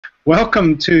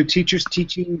Welcome to Teachers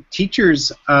Teaching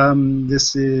Teachers.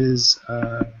 This is,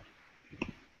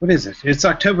 what is it? It's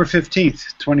October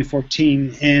 15th,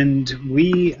 2014, and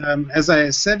we, as I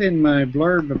said in my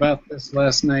blurb about this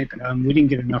last night, we didn't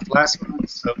get enough last month,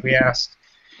 so we asked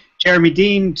Jeremy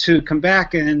Dean to come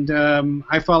back, and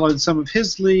I followed some of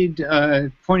his lead,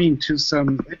 pointing to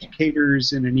some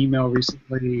educators in an email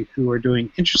recently who are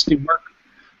doing interesting work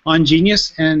on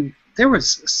Genius, and there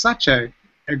was such a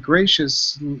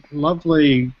gracious,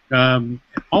 lovely,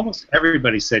 almost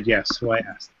everybody said yes who I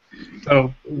asked.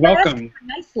 So welcome.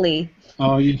 Nicely.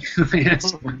 Oh, you,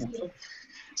 yes.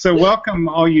 So welcome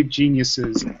all you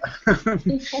geniuses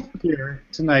here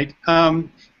tonight. And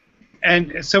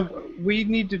so we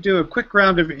need to do a quick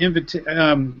round of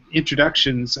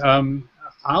introductions.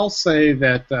 I'll say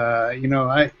that, you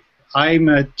know, I'm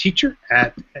a teacher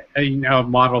at, you know,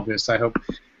 model this, I hope.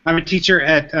 I'm a teacher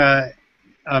at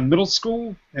middle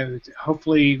school.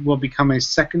 Hopefully will become a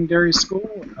secondary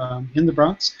school in the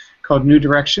Bronx called New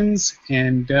Directions,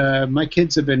 and my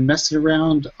kids have been messing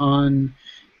around on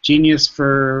Genius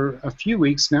for a few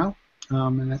weeks now,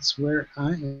 and that's where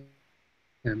I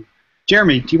am.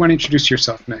 Jeremy, do you want to introduce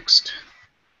yourself next?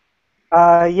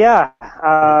 Yeah.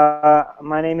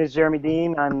 My name is Jeremy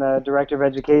Dean. I'm the Director of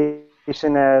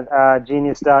Education at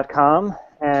Genius.com.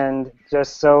 And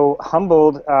just so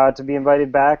humbled to be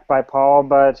invited back by Paul,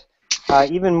 but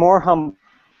even more humbled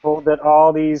that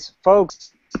all these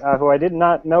folks who I did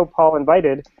not know Paul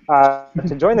invited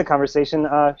to join the conversation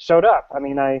showed up. I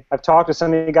mean, I've talked to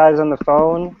some of you guys on the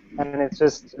phone, and it's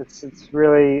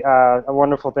really a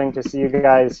wonderful thing to see you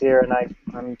guys here, and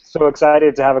I'm so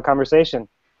excited to have a conversation.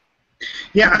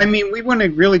 Yeah, I mean, we want to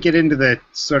really get into the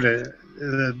sort of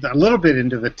a little bit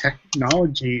into the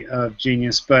technology of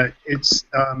Genius, but it's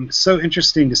so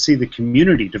interesting to see the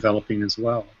community developing as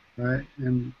well, right?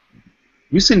 And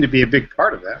you seem to be a big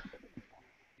part of that.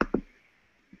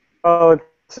 Oh,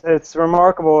 it's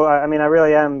remarkable. I mean, I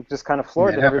really am just kind of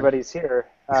floored that everybody's here.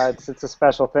 It's a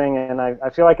special thing, and I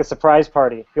feel like a surprise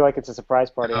party. I feel like it's a surprise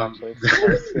party, actually.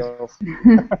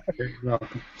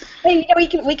 Hey, you know,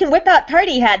 we can whip out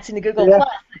party hats in the Google Plus.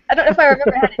 I don't know if I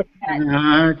remember how to do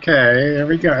that. Okay, there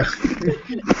we go.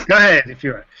 Go ahead if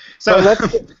you want. So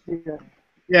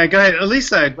yeah, go ahead,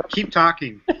 Elisa. Keep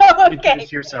talking. Okay.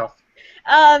 Introduce yourself.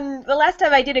 The last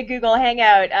time I did a Google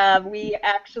Hangout, we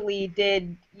actually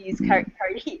did use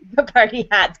party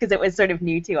hats because it was sort of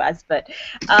new to us. But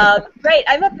right,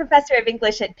 I'm a professor of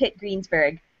English at Pitt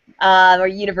Greensburg, or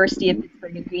University of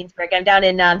Pittsburgh in Greensburg. I'm down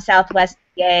in Southwest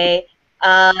PA,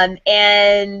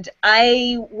 and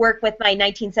I work with my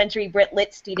 19th century Brit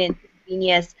Lit students in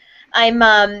Genius.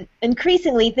 I'm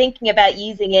increasingly thinking about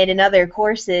using it in other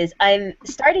courses. I'm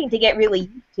starting to get really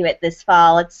used to it this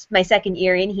fall. It's my second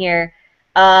year in here.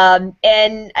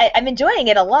 And I'm enjoying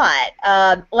it a lot.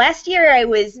 Last year I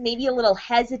was maybe a little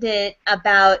hesitant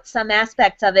about some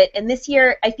aspects of it, and this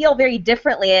year I feel very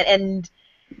differently, and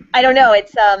I don't know,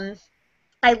 it's I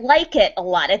like it a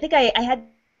lot. I think I had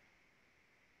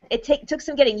took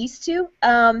some getting used to,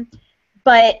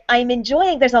 but I'm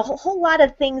enjoying, there's a whole lot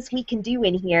of things we can do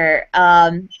in here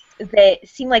that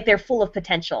seem like they're full of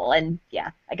potential, and yeah,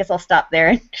 I guess I'll stop there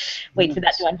and wait for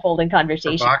that to unfold in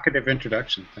conversation. Provocative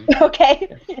introduction. Okay.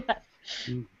 Yeah.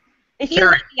 If you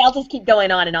like me, I'll just keep going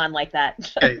on and on like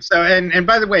that. Okay. So, and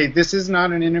by the way, this is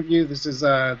not an interview. This is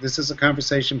a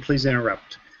conversation. Please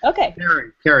interrupt. Okay.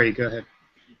 Carrie, go ahead.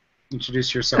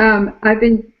 Introduce yourself. I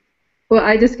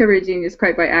discovered Genius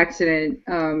quite by accident,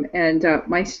 and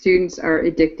my students are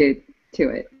addicted to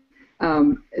it.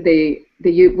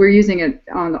 We're using it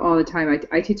all the time.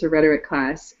 I teach a rhetoric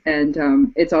class, and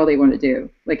it's all they want to do,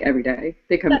 like every day.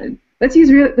 They come in, let's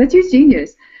use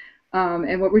Genius.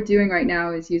 And what we're doing right now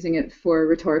is using it for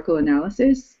rhetorical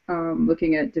analysis,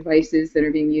 looking at devices that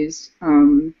are being used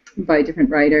by different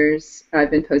writers.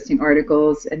 I've been posting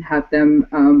articles and have them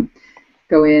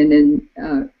go in, and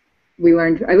I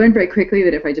learned very quickly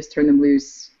that if I just turn them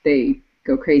loose, they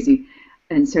go crazy.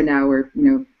 And so now we're,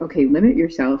 okay, limit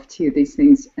yourself to these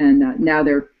things, and now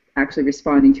they're actually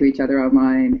responding to each other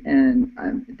online, and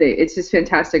it's just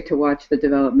fantastic to watch the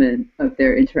development of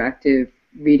their interactive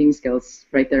reading skills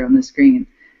right there on the screen.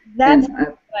 That's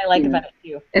what I like about it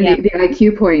too. And the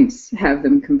IQ points have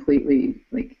them completely,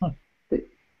 like,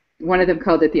 one of them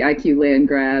called it the IQ land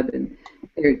grab, and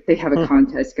they have a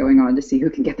contest going on to see who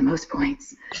can get the most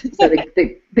points. So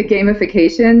the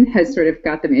gamification has sort of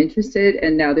got them interested,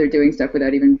 and now they're doing stuff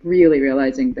without even really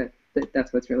realizing that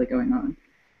that's what's really going on.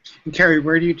 And Carrie,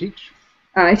 where do you teach?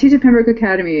 I teach at Pembroke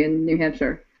Academy in New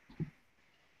Hampshire.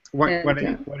 What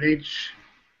age?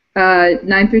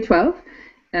 9 through 12.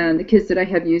 And the kids that I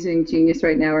have using Genius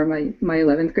right now are my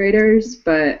 11th graders,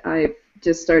 but I've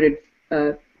just started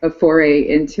a foray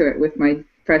into it with my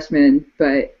freshmen,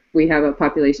 but we have a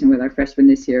population with our freshmen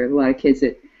this year, a lot of kids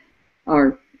that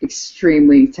are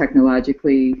extremely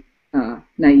technologically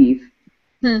naive,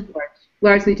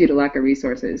 largely due to lack of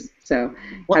resources. So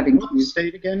what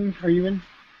state again are you in?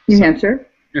 New Hampshire.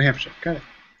 New Hampshire, got it.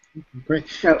 Great.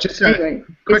 So just anyway,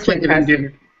 quickly get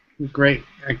into great.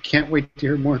 I can't wait to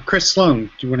hear more. Chris Sloan,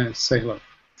 do you want to say hello?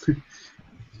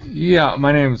 Yeah,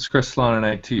 my name is Chris Sloan, and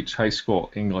I teach high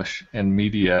school English and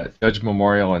media at Judge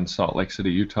Memorial in Salt Lake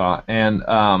City, Utah. And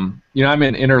you know, I'm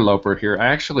an interloper here. I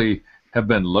actually have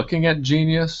been looking at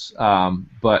Genius,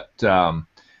 but I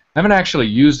haven't actually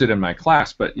used it in my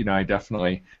class. But you know, I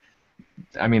definitely,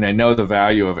 I mean, I know the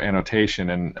value of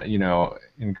annotation, and you know,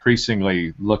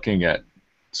 increasingly looking at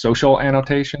social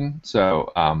annotation.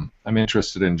 So I'm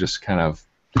interested in just kind of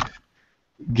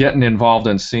getting involved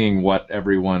and seeing what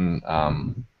everyone,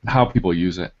 how people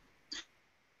use it.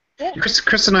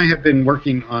 Chris and I have been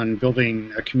working on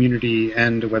building a community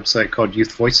and a website called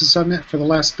Youth Voices on it for the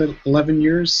last 11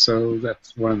 years, so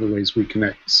that's one of the ways we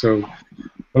connect. So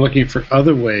we're looking for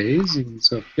other ways, and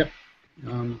so, yep,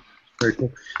 very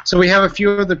cool. So we have a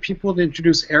few other people to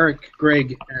introduce: Eric,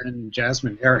 Greg, and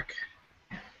Jasmine. Eric.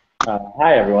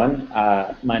 Hi, everyone.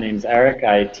 My name's Eric.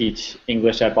 I teach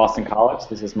English at Boston College.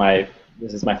 This is my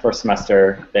first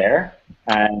semester there,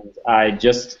 and I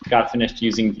just got finished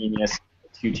using Genius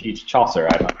to teach Chaucer.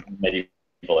 I'm a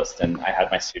medievalist, and I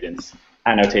had my students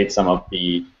annotate some of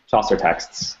the Chaucer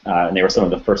texts, and they were some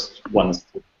of the first ones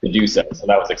to do so. So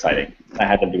that was exciting. I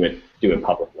had them do it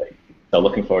publicly. So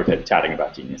looking forward to chatting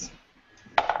about Genius.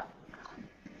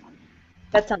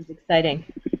 That sounds exciting.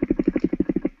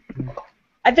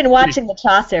 I've been watching the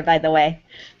Chaucer, by the way.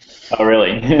 Oh,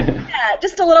 really? Yeah,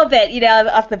 just a little bit, you know,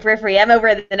 off the periphery. I'm over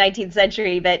in the 19th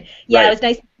century, but yeah, right. It was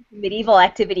nice to see some medieval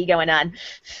activity going on.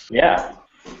 Yeah.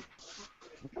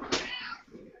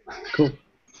 Cool.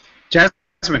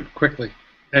 Jasmine, quickly.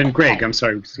 And Greg, I'm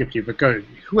sorry, we skipped you, but go ahead.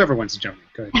 Whoever wants to jump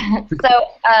in, go ahead.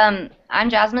 So, I'm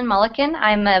Jasmine Mulliken.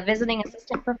 I'm a visiting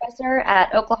assistant professor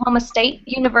at Oklahoma State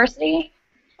University.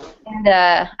 And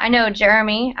I know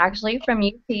Jeremy, actually, from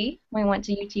UT. We went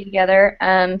to UT together.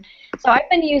 So I've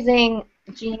been using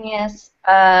Genius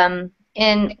I've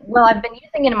been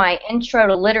using it in my Intro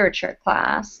to Literature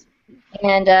class.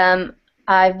 And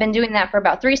I've been doing that for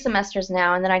about 3 semesters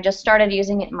now, and then I just started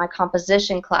using it in my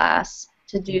composition class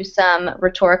to do some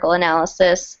rhetorical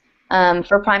analysis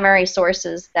for primary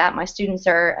sources that my students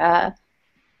are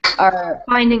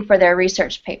finding for their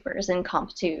research papers in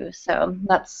Comp 2. So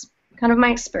that's kind of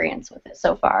my experience with it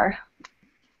so far.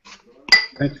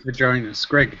 Thank you for joining us.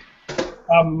 Greg.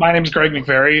 My name is Greg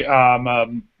McVeary. I'm a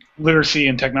literacy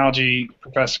and technology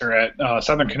professor at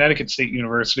Southern Connecticut State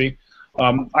University.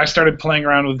 I started playing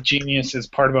around with Genius as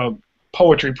part of a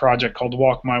poetry project called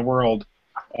Walk My World,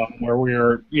 where we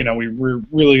were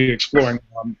really exploring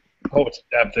poets'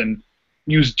 depth and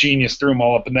used Genius, threw them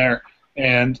all up in there.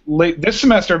 And this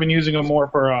semester I've been using them more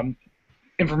for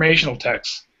informational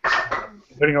texts.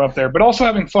 Putting them up there, but also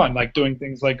having fun, like doing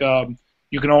things like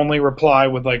you can only reply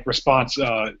with like response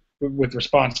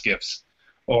gifs,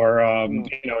 or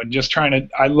and just trying to.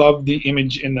 I love the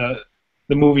image in the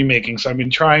movie making, so I've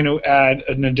been trying to add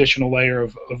an additional layer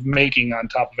of making on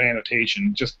top of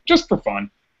annotation, just for fun.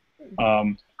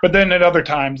 But then at other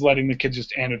times, letting the kids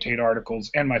just annotate articles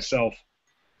and myself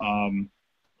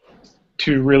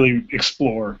to really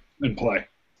explore and play.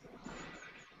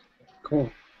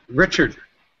 Cool, Richard.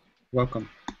 Welcome.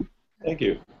 Thank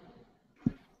you.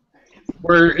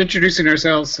 We're introducing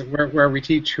ourselves, where we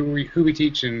teach, who we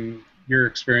teach, and your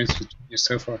experience with Genius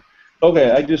so far.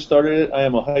 Okay, I just started it. I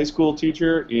am a high school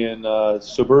teacher in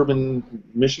suburban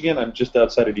Michigan. I'm just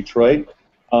outside of Detroit.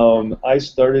 I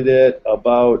started it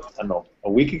about, I don't know,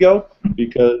 a week ago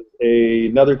because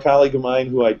another colleague of mine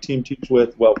who I team teach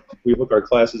with, well, we hook our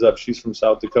classes up. She's from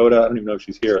South Dakota. I don't even know if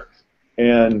she's here.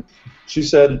 And she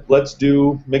said, let's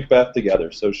do Macbeth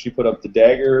together. So she put up the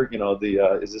dagger,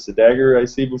 is this a dagger I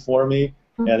see before me?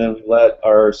 And then we let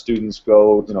our students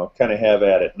go, kind of have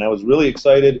at it. And I was really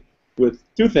excited with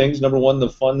 2 things. Number 1, the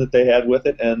fun that they had with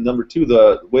it, and number 2,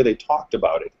 the way they talked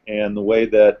about it and the way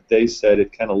that they said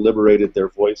it kind of liberated their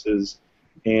voices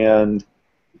and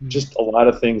just a lot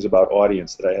of things about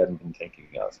audience that I hadn't been thinking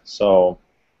of. So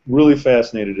really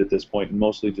fascinated at this point, and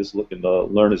mostly just looking to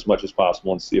learn as much as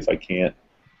possible and see if I can't,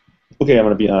 okay, I'm going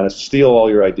to be honest, steal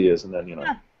all your ideas and then,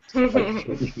 a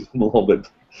little bit.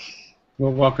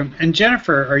 Well, welcome. And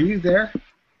Jennifer, are you there?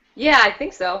 Yeah, I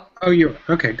think so. Oh,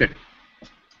 okay, good.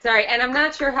 Sorry, and I'm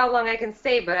not sure how long I can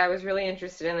stay, but I was really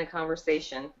interested in the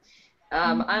conversation.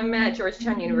 I'm at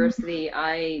Georgetown University.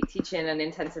 I teach in an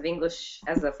intensive English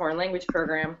as a foreign language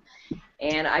program,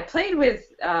 and I played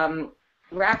with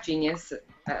Rap Genius,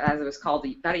 as it was called,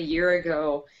 about a year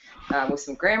ago with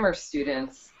some grammar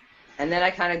students, and then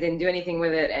I kind of didn't do anything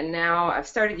with it, and now I've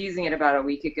started using it about a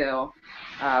week ago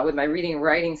with my reading and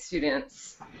writing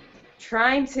students,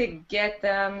 trying to get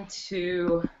them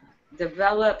to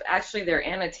develop actually their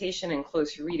annotation and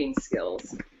close reading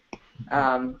skills.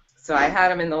 So I had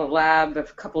them in the lab a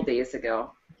couple days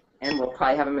ago, and we'll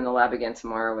probably have them in the lab again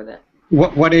tomorrow with it.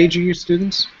 What age are your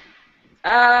students?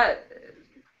 They're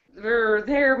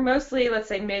mostly, let's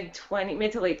say, mid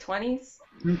to late 20s.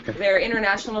 Okay. They're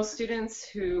international students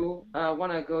who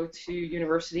want to go to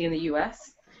university in the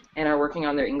U.S. and are working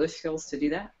on their English skills to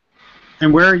do that.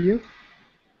 And where are you?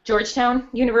 Georgetown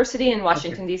University in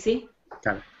Washington, D.C.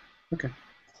 Got it. Okay.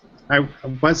 I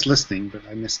was listening, but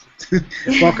I missed it.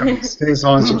 Welcome. Stay as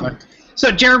long as you'd like.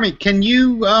 So, Jeremy, can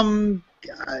you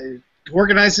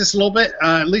organize this a little bit?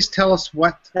 At least tell us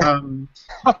what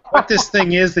this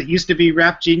thing is that used to be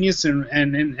Rap Genius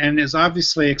and is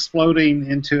obviously exploding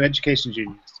into Education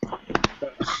Genius.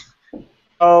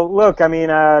 Oh, look, I mean,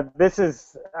 this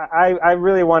is, I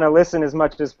really want to listen as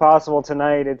much as possible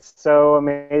tonight. It's so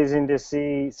amazing to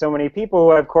see so many people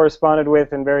who I've corresponded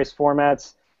with in various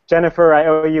formats. Jennifer, I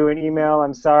owe you an email.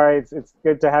 I'm sorry. It's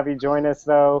good to have you join us,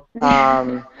 though.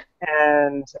 I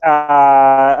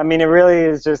mean, it really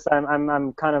is just,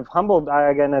 I'm kind of humbled,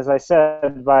 again, as I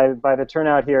said, by the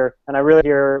turnout here. And I really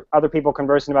hear other people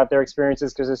conversing about their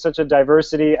experiences because there's such a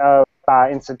diversity of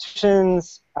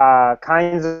institutions,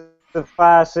 kinds of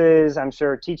classes, I'm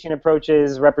sure teaching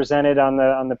approaches represented on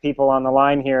the people on the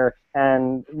line here.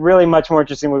 And really much more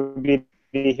interesting would be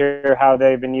to hear how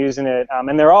they've been using it.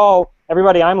 And they're all,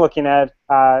 everybody I'm looking at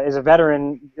is a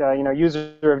veteran,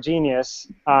 user of Genius.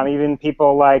 Even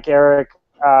people like Eric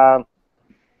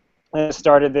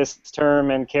started this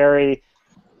term, and Carrie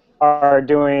are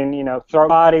doing, throw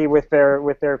body with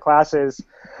their classes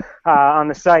on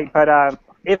the site. But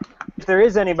if there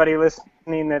is anybody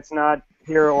listening that's not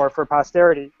here or for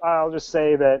posterity, I'll just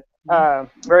say that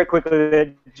very quickly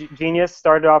that Genius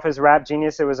started off as Rap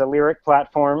Genius. It was a lyric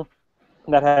platform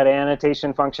that had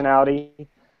annotation functionality,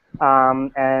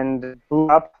 and blew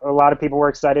up. A lot of people were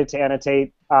excited to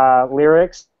annotate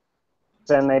lyrics,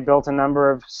 and they built a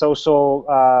number of social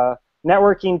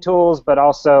networking tools, but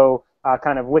also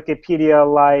kind of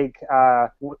Wikipedia-like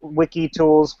wiki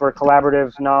tools for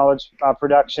collaborative knowledge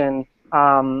production.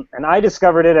 And I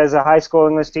discovered it as a high school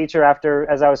English teacher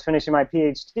as I was finishing my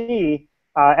PhD,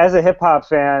 as a hip-hop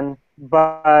fan,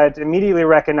 but immediately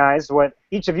recognized what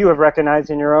each of you have recognized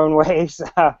in your own ways,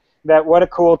 that what a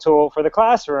cool tool for the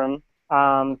classroom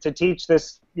to teach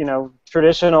this,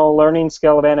 traditional learning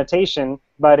skill of annotation,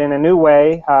 but in a new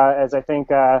way, as I think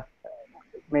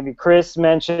maybe Chris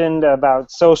mentioned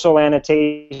about social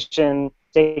annotation,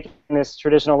 taking this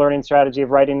traditional learning strategy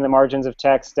of writing the margins of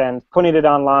text and putting it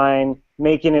online,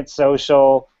 making it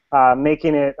social,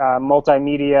 making it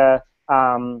multimedia.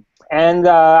 And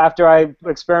after I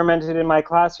experimented in my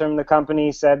classroom, the company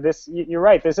said, you're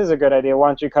right, this is a good idea. Why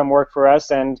don't you come work for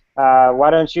us? And why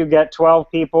don't you get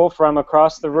 12 people from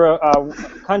across the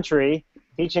country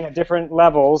teaching at different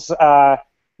levels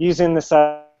using the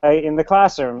site in the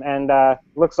classroom? And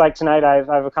looks like tonight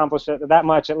I've accomplished that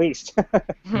much at least.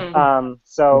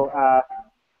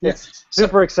 It's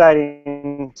super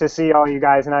exciting to see all you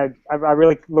guys, and I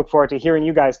really look forward to hearing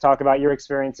you guys talk about your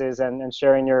experiences and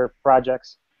sharing your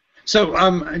projects. So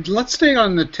let's stay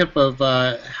on the tip of,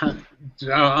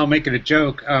 I'll make it a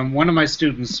joke, one of my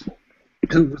students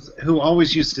who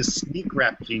always used to sneak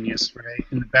Rap Genius, right,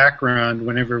 in the background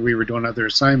whenever we were doing other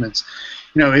assignments,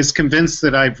 is convinced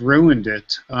that I've ruined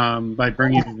it by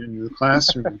bringing it into the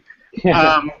classroom.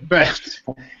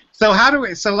 So how do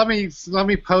we? So let me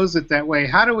pose it that way.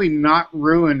 How do we not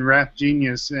ruin Rap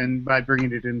Genius by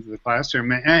bringing it into the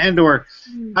classroom, or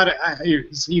how do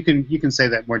you can say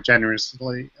that more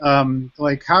generously?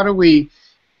 Like, how do we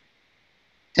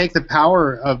take the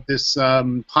power of this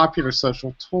popular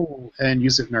social tool and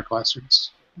use it in our classrooms?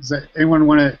 Does that anyone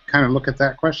want to kind of look at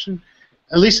that question?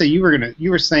 Elisa, you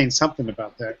were saying something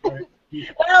about that, right?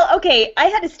 Well, okay, I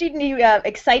had a student who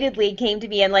excitedly came to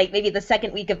me in maybe the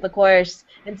second week of the course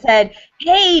and said,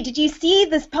 hey, did you see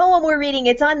this poem we're reading?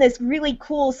 It's on this really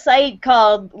cool site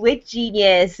called Lit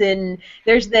Genius, and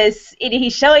there's this, and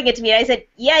he's showing it to me, and I said,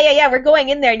 yeah, we're going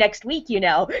in there next week,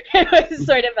 It was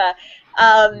sort of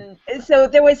so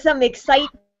there was some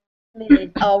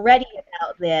excitement already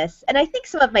about this, and I think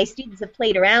some of my students have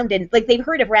played around and they've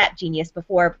heard of Rap Genius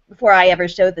before I ever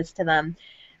showed this to them.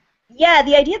 Yeah,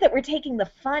 the idea that we're taking the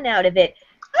fun out of it.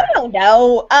 I don't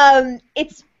know.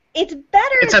 It's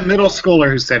better. It's a middle schooler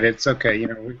who said it. It's okay, you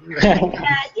know. Middle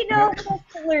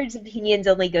schoolers' opinions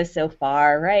only go so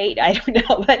far, right? I don't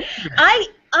know, but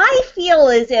I feel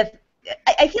as if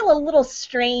I feel a little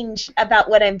strange about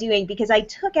what I'm doing because I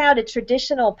took out a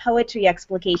traditional poetry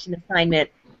explication assignment.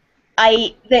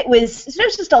 That was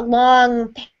just a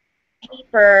long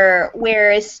paper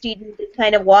where a student is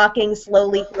kind of walking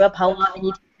slowly through a poem and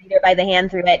you take the reader by the hand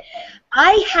through it.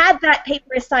 I had that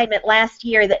paper assignment last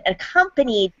year that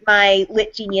accompanied my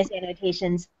Lit Genius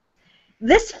annotations.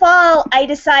 This fall, I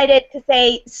decided to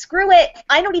say, screw it,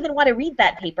 I don't even want to read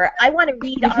that paper. I want to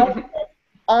read all of it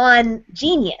on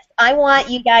Genius. I want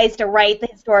you guys to write the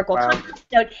historical context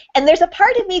note. And there's a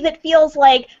part of me that feels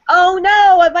like, oh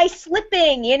no, am I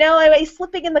slipping? Am I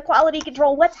slipping in the quality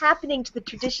control? What's happening to the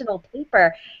traditional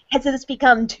paper? Has this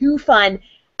become too fun?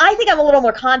 I think I'm a little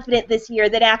more confident this year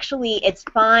that actually it's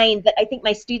fine, that I think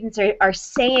my students are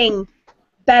saying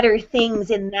better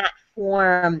things in that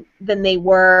form than they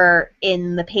were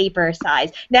in the paper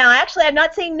size. Now, actually, I'm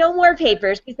not saying no more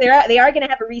papers because they are going to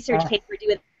have a research paper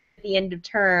due at the end of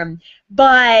term.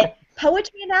 But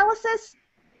poetry analysis,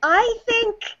 I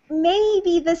think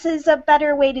maybe this is a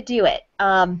better way to do it.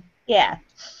 Yeah.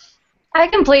 I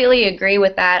completely agree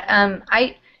with that.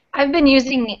 I've been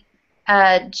using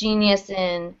Genius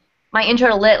in my intro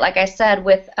to Lit, like I said,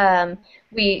 with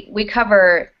we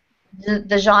cover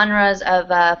the genres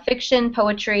of fiction,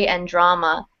 poetry, and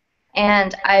drama,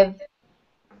 and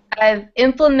I've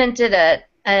implemented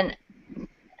an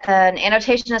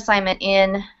annotation assignment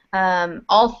in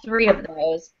all three of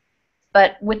those.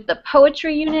 But with the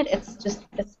poetry unit, it's just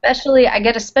I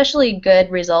get especially good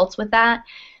results with that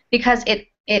because it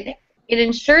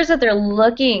ensures that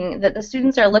the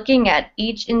students are looking at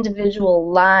each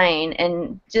individual line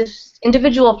and just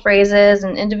individual phrases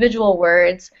and individual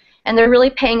words, and they're really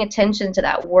paying attention to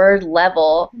that word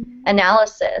level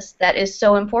analysis that is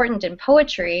so important in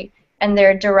poetry, and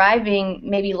they're deriving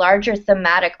maybe larger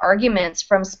thematic arguments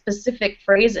from specific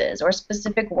phrases or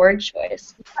specific word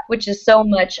choice, which is so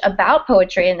much about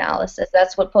poetry analysis.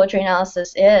 That's what poetry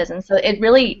analysis is, and so it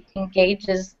really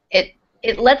engages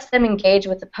it lets them engage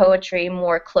with the poetry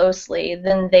more closely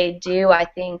than they do, I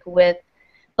think, with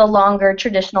the longer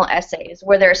traditional essays,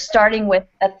 where they're starting with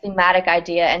a thematic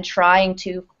idea and trying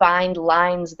to find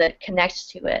lines that connect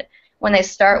to it. When they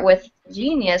start with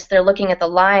Genius, they're looking at the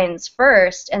lines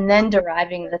first and then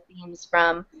deriving the themes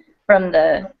from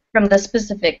the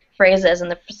specific phrases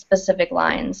and the specific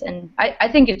lines. And I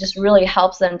think it just really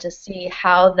helps them to see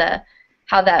how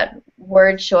that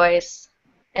word choice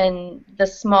and the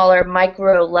smaller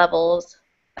micro levels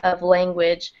of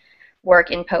language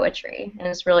work in poetry. And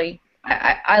it's really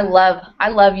I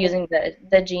love using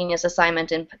the Genius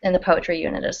assignment in the poetry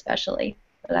unit, especially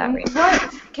for that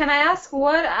reason. Can I ask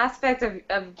what aspect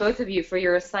of both of you for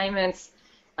your assignments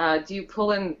do you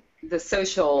pull in the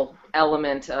social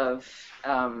element of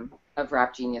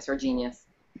Rap Genius or Genius?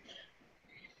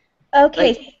 Okay.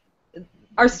 Like,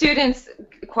 are students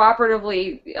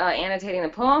cooperatively annotating the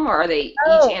poem, or are they each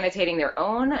annotating their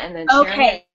own and then sharing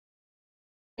it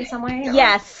in some way? Or?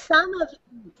 Yes, some of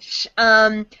each.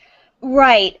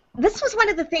 Right. This was one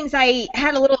of the things I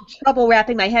had a little trouble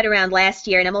wrapping my head around last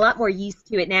year, and I'm a lot more used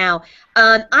to it now.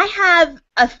 I have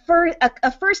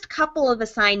a first couple of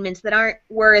assignments that aren't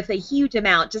worth a huge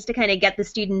amount, just to kind of get the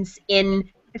students in.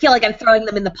 I feel like I'm throwing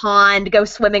them in the pond, go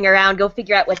swimming around, go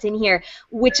figure out what's in here,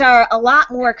 which are a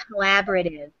lot more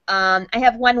collaborative. I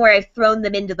have one where I've thrown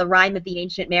them into the Rime of the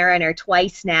Ancient Mariner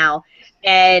twice now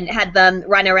and had them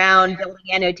run around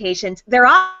building annotations. They're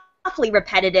awfully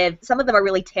repetitive. Some of them are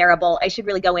really terrible. I should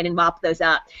really go in and mop those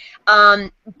up.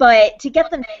 But to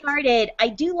get them started, I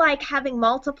do like having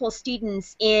multiple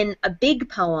students in a big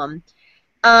poem.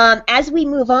 As we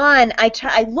move on,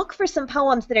 I look for some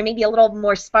poems that are maybe a little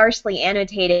more sparsely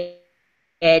annotated,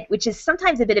 which is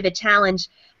sometimes a bit of a challenge.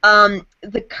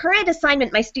 The current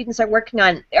assignment my students are working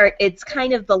on, it's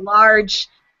kind of the large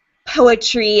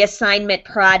poetry assignment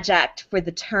project for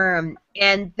the term,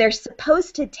 and they're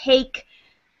supposed to take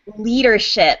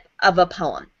leadership of a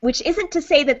poem, which isn't to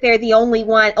say that they're the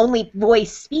only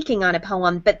voice speaking on a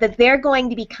poem, but that they're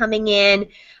going to be coming in,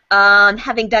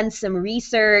 having done some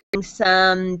research,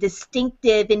 some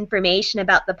distinctive information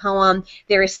about the poem.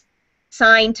 They're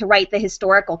assigned to write the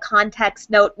historical context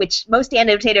note, which most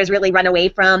annotators really run away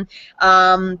from.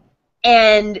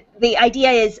 And the idea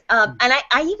is, and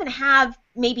I even have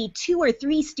maybe 2 or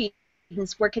 3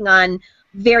 students working on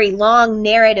very long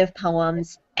narrative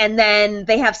poems, and then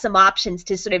they have some options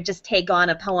to sort of just take on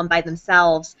a poem by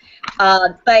themselves.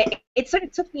 But it sort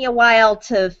of took me a while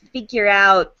to figure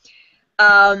out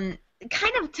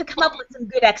kind of to come up with some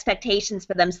good expectations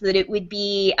for them so that it would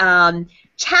be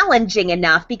challenging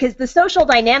enough, because the social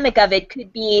dynamic of it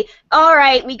could be, all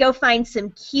right, we go find some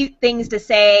cute things to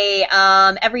say.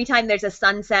 Every time there's a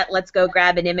sunset, let's go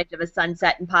grab an image of a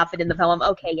sunset and pop it in the poem.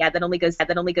 Okay, yeah, that only goes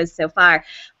so far.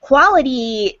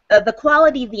 The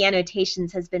quality of the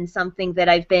annotations has been something that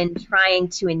I've been trying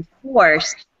to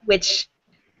enforce, which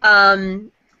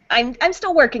I'm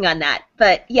still working on that,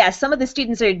 but yeah, some of the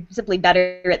students are simply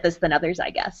better at this than others,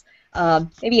 I guess.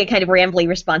 Maybe a kind of rambly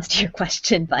response to your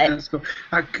question, but that's cool.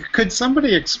 Could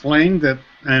somebody explain that?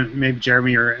 Maybe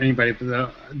Jeremy or anybody,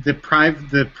 the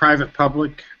private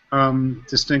public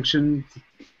distinction,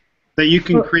 that you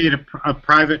can create a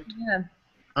private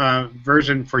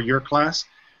version for your class.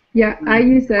 Yeah, I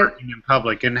use that in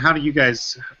public, and how do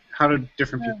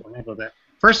different people handle that?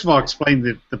 First of all,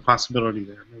 explain the possibility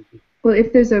there, maybe. Well,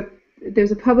 if there's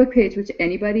a public page which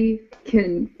anybody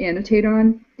can annotate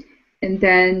on, and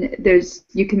then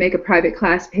you can make a private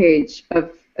class page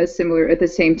of the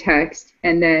same text,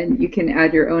 and then you can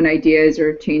add your own ideas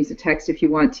or change the text if you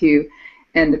want to.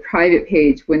 And the private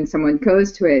page, when someone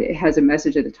goes to it, it has a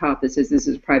message at the top that says this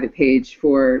is a private page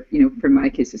for, for my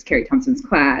case, it's Carrie Thompson's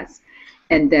class.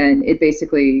 And then it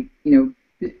basically,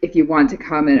 if you want to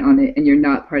comment on it and you're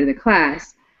not part of the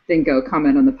class, then go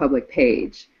comment on the public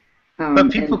page.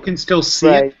 But people can still see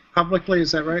it publicly,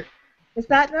 is that right? Is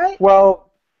that right?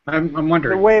 Well, I'm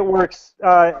wondering. The way it works.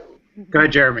 Go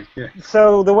ahead, Jeremy. Yeah.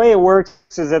 So the way it works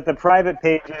is that the private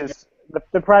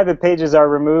pages are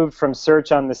removed from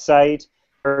search on the site,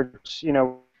 or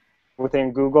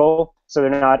within Google, so they're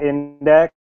not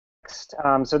indexed.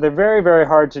 So they're very, very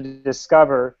hard to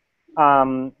discover.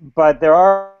 But there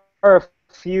are a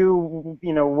few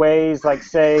ways, like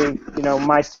say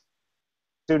my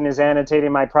student is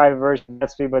annotating my private version of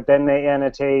Gatsby, but then they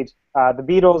annotate the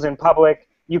Beatles in public.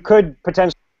 You could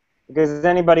potentially, because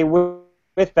anybody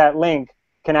with that link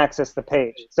can access the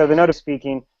page. So the note of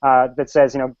speaking that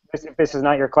says, if this is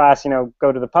not your class,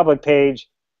 go to the public page,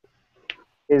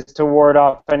 is to ward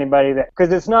off anybody that,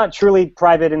 because it's not truly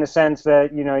private in the sense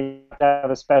that you have to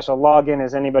have a special login,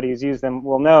 as anybody who's used them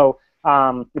will know.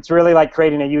 It's really like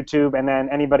creating a YouTube, and then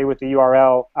anybody with the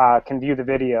URL can view the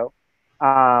video.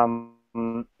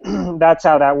 That's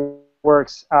how that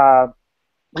works.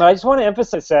 But I just want to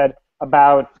emphasize said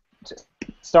about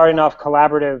starting off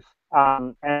collaborative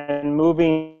and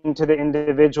moving to the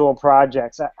individual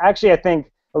projects. Actually, I think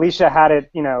Alicia had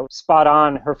it, spot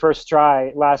on her first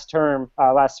try last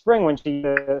spring when she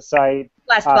did the site.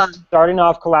 Starting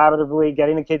off collaboratively,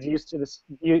 getting the kids used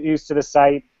to the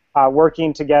site,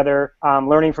 working together,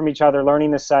 learning from each other,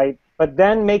 learning the site, but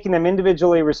then making them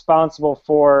individually responsible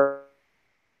for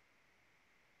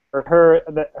her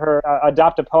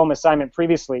adopt a poem assignment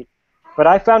previously. But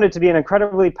I found it to be an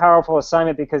incredibly powerful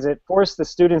assignment because it forced the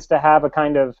students to have a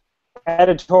kind of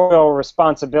editorial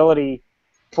responsibility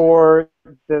for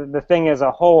the thing as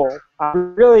a whole,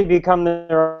 really become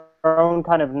their own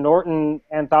kind of Norton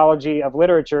anthology of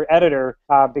literature editor,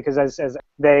 because as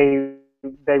they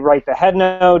write the head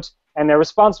note, and they're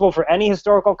responsible for any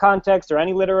historical context or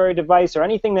any literary device or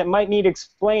anything that might need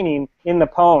explaining in the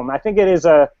poem. I think it is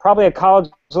probably a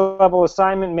college-level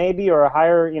assignment maybe, or a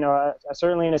higher,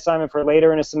 certainly an assignment for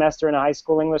later in a semester in a high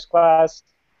school English class,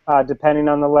 depending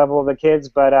on the level of the kids.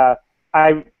 But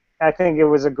I think it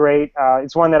was a great,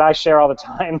 it's one that I share all the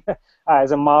time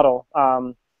as a model,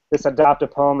 this adopt a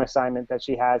poem assignment that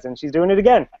she has, and she's doing it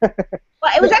again.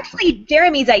 Well, it was actually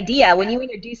Jeremy's idea when you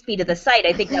introduced me to the site.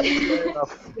 I think that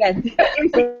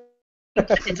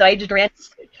was so I just ran.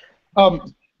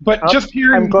 But just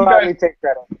hearing I'm glad you take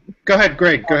credit. Go ahead,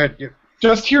 Greg. Go ahead. Yeah.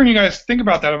 Just hearing you guys think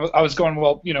about that, I was going,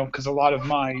 well, because a lot of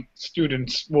my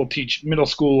students will teach middle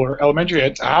school or elementary.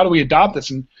 It's how do we adopt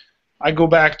this? And I go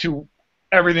back to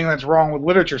everything that's wrong with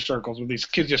literature circles, with these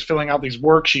kids just filling out these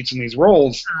worksheets and these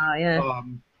roles.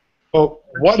 But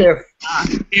what if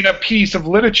in a piece of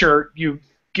literature you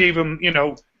gave them,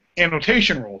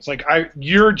 annotation rules? Like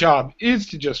your job is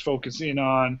to just focus in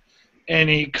on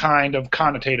any kind of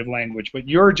connotative language, but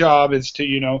your job is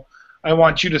to, I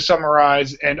want you to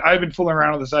summarize, and I've been fooling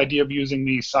around with this idea of using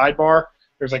the sidebar.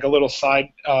 There's like a little side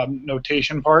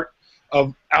notation part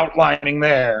of outlining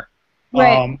there.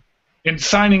 Right. And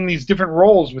signing these different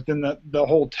roles within the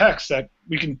whole text that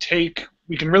we can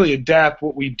really adapt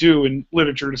what we do in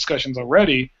literature discussions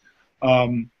already,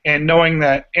 and knowing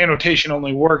that annotation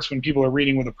only works when people are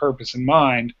reading with a purpose in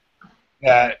mind,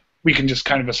 that we can just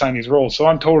kind of assign these roles. So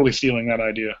I'm totally stealing that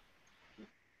idea.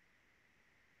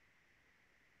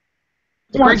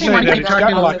 One thing I pick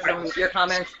up also from your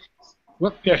comments.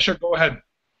 Yeah, sure, go ahead.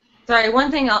 Sorry, one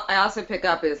thing I also pick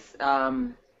up is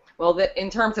Well, in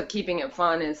terms of keeping it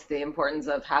fun is the importance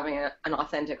of having an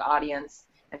authentic audience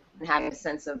and having a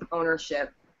sense of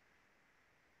ownership.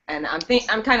 And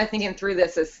I'm kind of thinking through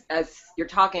this as you're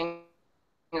talking,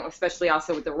 especially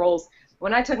also with the roles.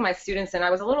 When I took my students in, I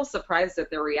was a little surprised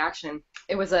at their reaction.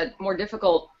 It was a more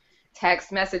difficult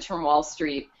text, Message from Wall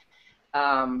Street,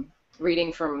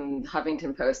 reading from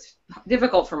Huffington Post,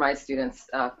 difficult for my students,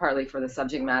 partly for the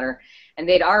subject matter. And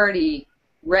they'd already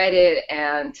read it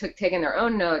and taken their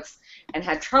own notes and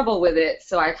had trouble with it,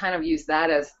 so I kind of used that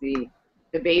as the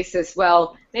basis.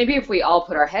 Well, maybe if we all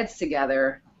put our heads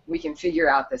together, we can figure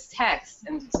out this text.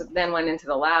 And so then went into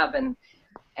the lab and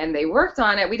they worked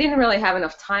on it. We didn't really have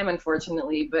enough time,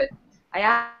 unfortunately, but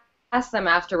I asked them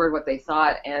afterward what they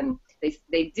thought, and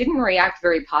they didn't react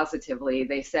very positively.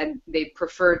 They said they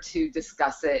preferred to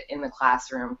discuss it in the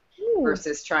classroom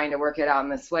versus trying to work it out in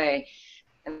this way.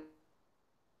 And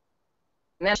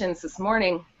mentions this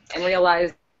morning and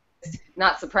realized,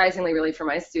 not surprisingly really for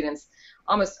my students,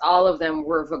 almost all of them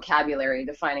were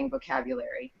defining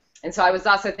vocabulary. And so I was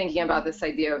also thinking about this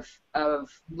idea of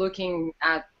looking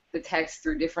at the text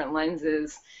through different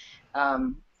lenses,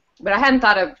 but I hadn't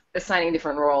thought of assigning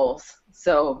different roles.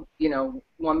 So, you know,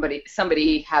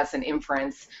 somebody has an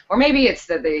inference, or maybe it's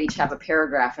that they each have a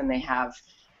paragraph and they have,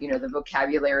 you know, the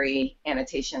vocabulary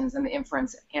annotations and the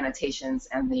inference annotations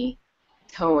and the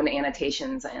tone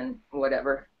annotations and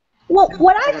whatever. Well,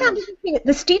 what I found interesting,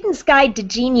 the Student's Guide to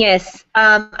Genius,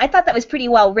 I thought that was pretty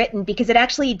well written because it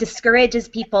actually discourages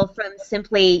people from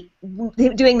simply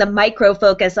doing the micro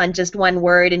focus on just one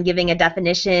word and giving a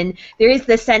definition. There is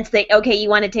this sense that, okay, you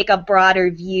want to take a broader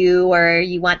view, or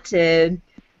you want to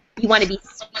be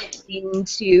speaking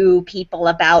to people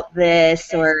about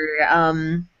this, or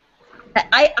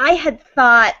I had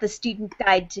thought the Student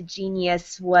Guide to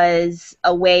Genius was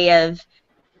a way of,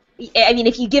 I mean,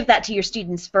 if you give that to your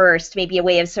students first, maybe a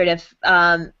way of sort of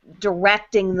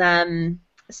directing them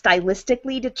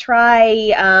stylistically to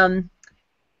try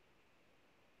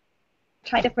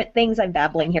different things. I'm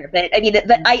babbling here, but I mean,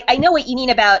 I know what you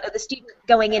mean about the student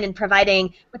going in and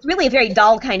providing what's really a very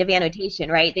dull kind of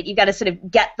annotation, right? That you've got to sort of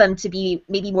get them to be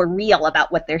maybe more real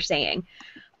about what they're saying.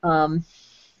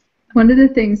 One of the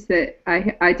things that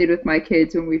I did with my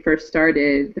kids when we first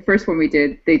started, the first one we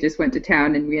did, they just went to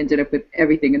town and we ended up with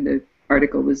everything in the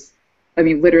article was, I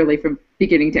mean, literally from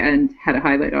beginning to end had a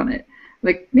highlight on it.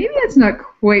 Like, maybe that's not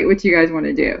quite what you guys want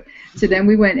to do. So then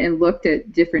we went and looked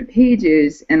at different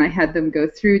pages, and I had them go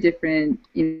through different,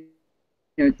 you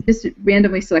know, just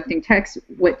randomly selecting text.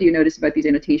 What do you notice about these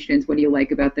annotations? What do you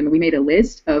like about them? And we made a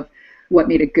list of what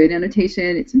made a good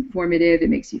annotation. It's informative, it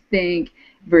makes you think,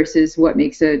 versus what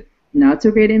makes a not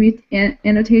so great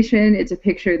annotation. It's a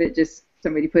picture that just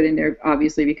somebody put in there,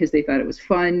 obviously because they thought it was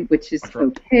fun, which is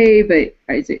okay, but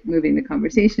is it moving the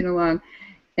conversation along?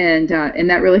 And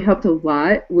that really helped a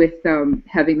lot with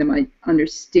having them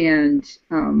understand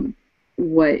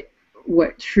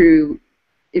what true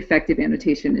effective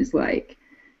annotation is like.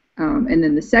 And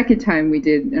then the second time we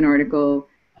did an article,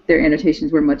 their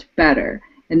annotations were much better.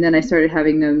 And then I started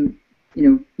having them, you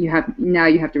know, you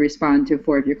have to respond to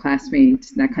 4 of your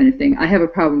classmates, that kind of thing. I have a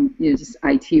problem, you know, just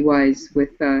IT-wise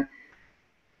with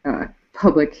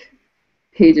public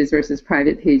pages versus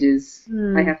private pages.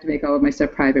 I have to make all of my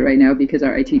stuff private right now because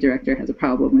our IT director has a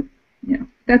problem with, you know,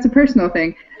 that's a personal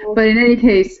thing. But in any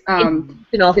case,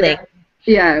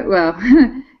 yeah, well,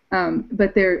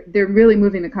 but they're really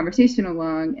moving the conversation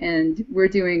along, and we're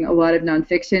doing a lot of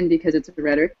nonfiction because it's a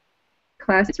rhetoric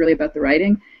class. It's really about the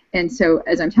writing. And so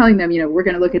as I'm telling them, you know, we're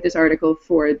going to look at this article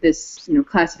for this, you know,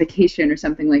 classification or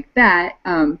something like that,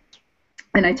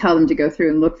 and I tell them to go through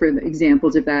and look for the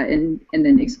examples of that and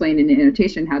then explain in the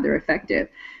annotation how they're effective.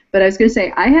 But I was going to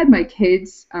say, I had my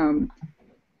kids,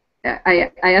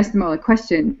 I asked them all a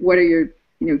question, what are your,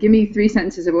 you know, give me 3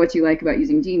 sentences of what you like about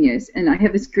using Genius. And I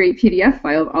have this great PDF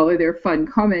file of all of their fun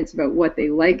comments about what they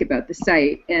like about the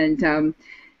site. And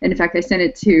in fact, I sent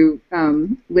it to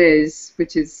Liz,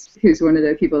 who's one of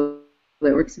the people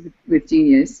that works with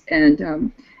Genius. And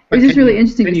it was just really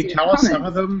interesting to see. Can you tell us some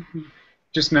of them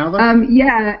just now, though?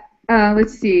 Yeah.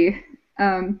 Let's see.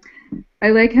 I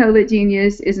like how Lit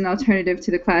Genius is an alternative to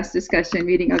the class discussion.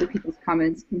 Reading other people's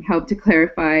comments can help to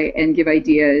clarify and give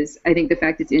ideas. I think the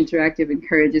fact it's interactive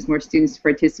encourages more students to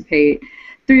participate.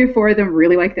 3 or 4 of them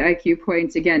really like the IQ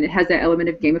points. Again, it has that element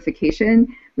of gamification,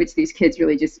 which these kids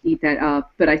really just eat that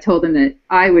up. But I told them that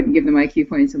I wouldn't give them IQ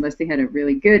points unless they had a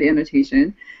really good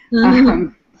annotation.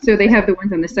 So they have the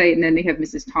ones on the site, and then they have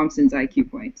Mrs. Thompson's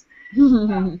IQ points.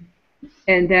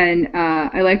 And then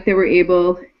I like that we're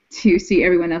able to see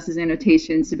everyone else's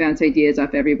annotations to bounce ideas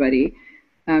off everybody.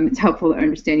 It's helpful to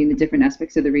understanding the different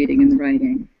aspects of the reading and the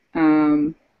writing.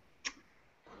 Um,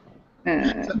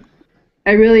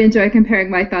 I really enjoy comparing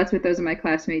my thoughts with those of my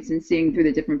classmates and seeing through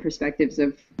the different perspectives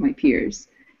of my peers.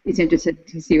 It's interesting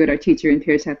to see what our teacher and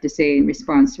peers have to say in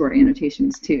response to our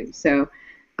annotations too. So,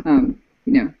 you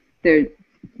know,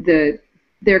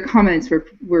 their comments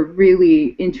were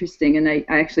really interesting, and I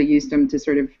actually used them to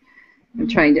sort of, I'm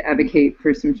trying to advocate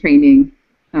for some training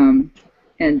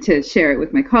and to share it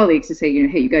with my colleagues to say, you know,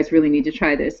 hey, you guys really need to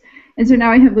try this. And so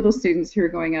now I have little students who are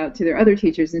going out to their other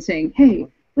teachers and saying, hey,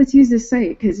 let's use this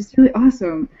site because it's really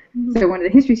awesome. So one of the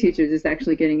history teachers is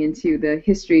actually getting into the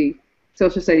history,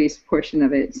 social studies portion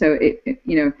of it. So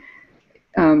you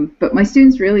know, but my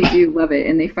students really do love it,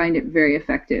 and they find it very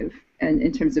effective and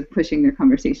in terms of pushing their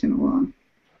conversation along.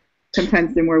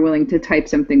 Sometimes they're more willing to type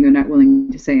something they're not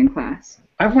willing to say in class.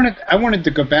 I wanted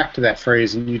to go back to that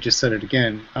phrase, and you just said it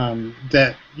again.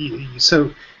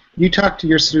 So you talk to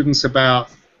your students about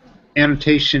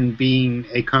annotation being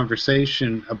a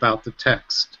conversation about the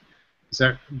text. Is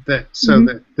that so?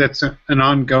 Mm-hmm. That's an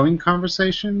ongoing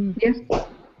conversation? Yes.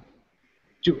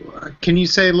 Can you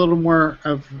say a little more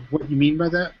of what you mean by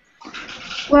that?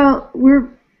 Well,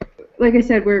 like I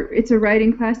said, it's a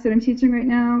writing class that I'm teaching right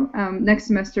now. Next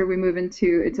semester we move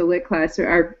into it's a lit class.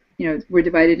 So we're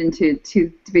divided into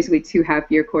basically two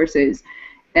half-year courses,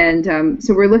 and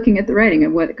so we're looking at the writing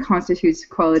and what constitutes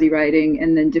quality writing,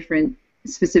 and then different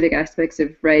specific aspects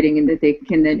of writing, and that they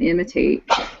can then imitate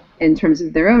in terms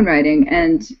of their own writing.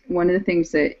 And one of the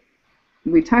things that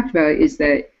we've talked about is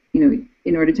that, you know,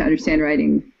 in order to understand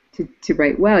writing, to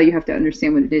write well, you have to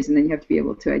understand what it is, and then you have to be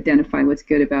able to identify what's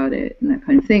good about it and that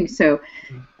kind of thing. So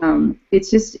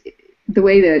it's just the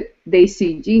way that they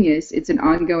see Genius. It's an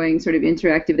ongoing sort of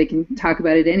interactive. They can talk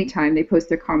about it anytime. They post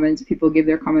their comments. People give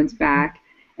their comments back.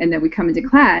 And then we come into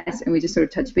class, and we just sort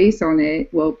of touch base on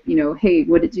it. Well, you know, hey,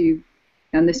 what did you,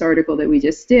 on this article that we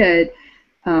just did,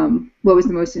 what was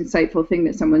the most insightful thing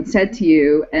that someone said to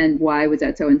you, and why was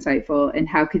that so insightful, and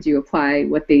how could you apply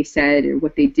what they said or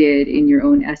what they did in your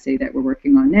own essay that we're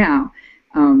working on now?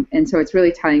 And so it's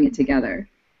really tying it together.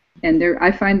 And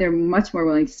I find they're much more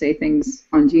willing to say things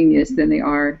on Genius than they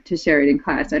are to share it in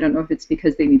class. I don't know if it's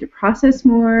because they need to process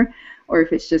more, or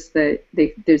if it's just that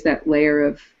there's that layer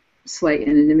of slight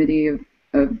anonymity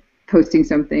of posting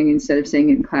something instead of saying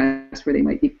it in class, where they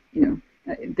might be, you know,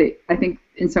 I think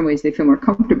in some ways they feel more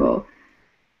comfortable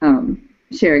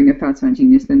sharing their thoughts on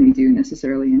Genius than they do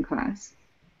necessarily in class.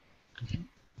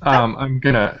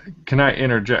 Can I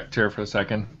interject here for a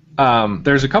second?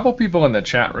 There's a couple people in the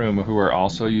chat room who are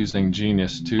also using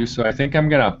Genius too, so I think I'm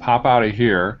gonna pop out of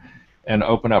here and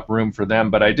open up room for them.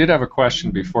 But I did have a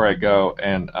question before I go,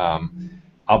 and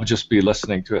I'll just be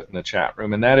listening to it in the chat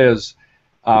room, and that is,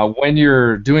 when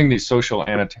you're doing these social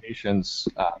annotations,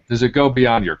 does it go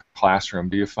beyond your classroom?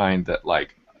 Do you find that,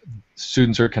 like,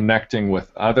 students are connecting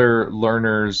with other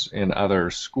learners in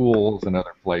other schools and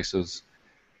other places?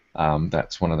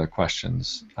 That's one of the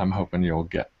questions I'm hoping you'll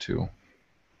get to.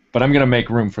 But I'm going to make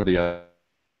room for the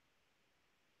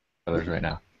others right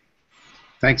now.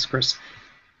 Thanks, Chris.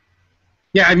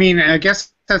 Yeah, I mean, I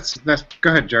guess that's.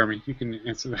 Go ahead, Jeremy. You can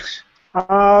answer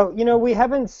that. You know, we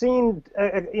haven't seen,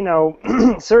 you know,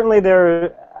 certainly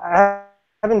I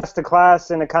haven't asked a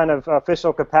class in a kind of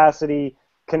official capacity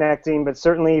connecting, but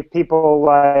certainly people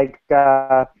like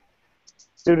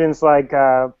students like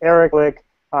Eric Lick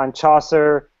on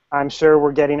Chaucer, I'm sure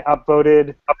we're getting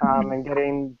upvoted and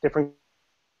getting different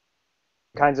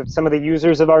kinds of, some of the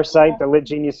users of our site, the Lit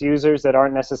Genius users that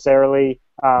aren't necessarily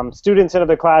students in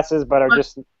other classes, but are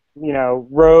just, you know,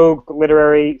 rogue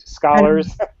literary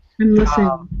scholars.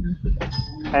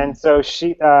 And so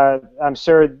I'm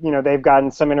sure, you know, they've gotten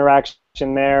some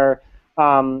interaction there,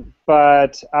 and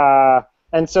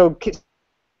so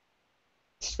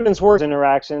students work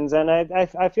interactions, and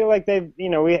I feel like they've, you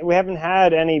know, we haven't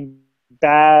had any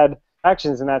bad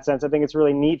actions in that sense. I think it's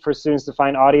really neat for students to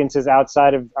find audiences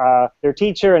outside of their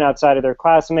teacher and outside of their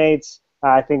classmates.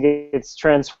 I think it's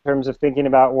trends in terms of thinking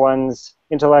about one's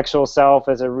intellectual self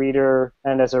as a reader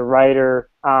and as a writer.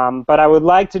 But I would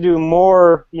like to do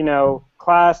more, you know,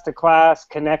 class to class,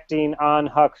 connecting on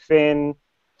Huck Finn,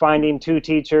 finding two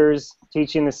teachers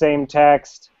teaching the same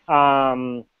text, you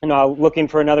know, looking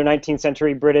for another 19th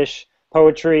century British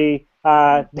poetry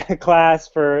class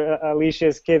for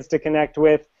Alicia's kids to connect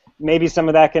with. Maybe some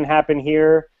of that can happen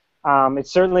here. It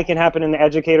certainly can happen in the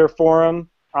educator forum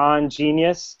on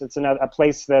Genius. It's a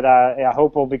place that I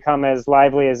hope will become as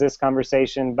lively as this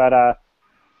conversation, but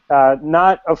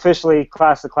not officially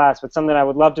class to class, but something I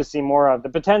would love to see more of. The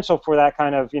potential for that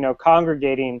kind of, you know,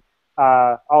 congregating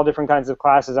all different kinds of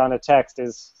classes on a text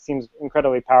seems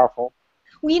incredibly powerful.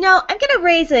 Well, I'm going to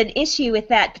raise an issue with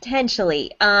that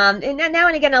potentially. And now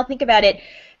and again, I'll think about it.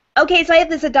 Okay, so I have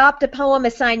this adopt a poem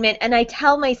assignment, and I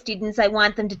tell my students I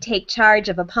want them to take charge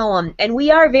of a poem, and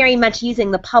we are very much using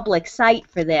the public site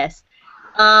for this.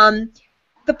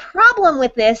 The problem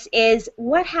with this is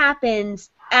what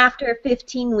happens after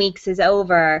 15 weeks is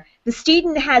over. The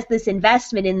student has this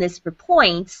investment in this for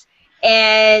points,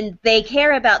 and they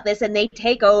care about this, and they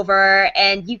take over,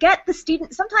 and you get the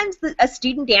student. Sometimes a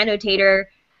student annotator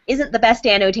isn't the best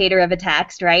annotator of a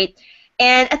text, right?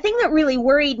 And a thing that really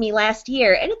worried me last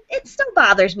year, and it still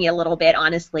bothers me a little bit,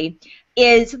 honestly,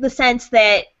 is the sense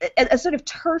that a sort of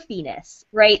turfiness,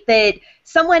 right? That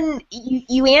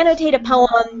you annotate a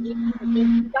poem,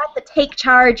 you got the take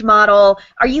charge model.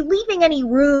 Are you leaving any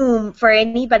room for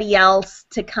anybody else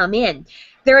to come in?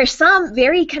 There are some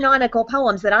very canonical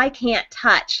poems that I can't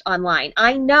touch online.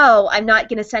 I know I'm not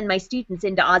going to send my students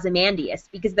into Ozymandias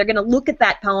because they're going to look at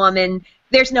that poem and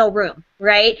there's no room,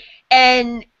 right?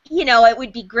 And it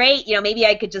would be great, maybe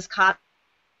I could just copy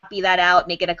that out,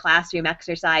 make it a classroom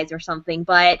exercise or something,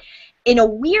 but in a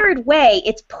weird way,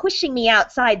 it's pushing me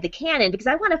outside the canon because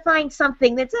I want to find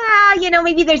something that's,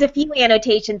 maybe there's a few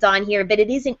annotations on here, but it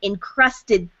isn't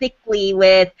encrusted thickly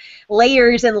with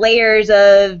layers and layers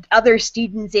of other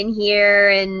students in here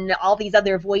and all these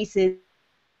other voices.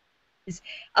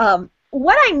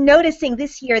 What I'm noticing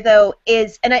this year, though,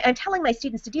 is, and I'm telling my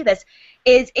students to do this,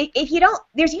 is if you don't,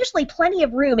 there's usually plenty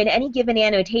of room in any given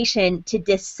annotation to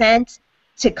dissent,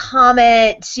 to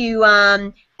comment,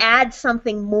 to add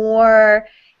something more,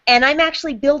 and I'm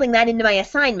actually building that into my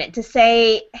assignment to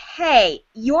say, hey,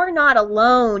 you're not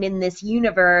alone in this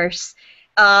universe.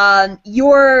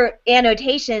 Your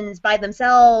annotations by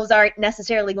themselves aren't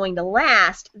necessarily going to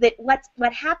last. That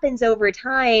what happens over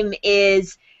time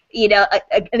is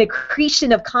an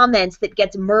accretion of comments that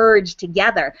gets merged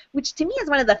together, which to me is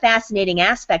one of the fascinating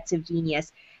aspects of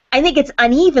Genius. I think it's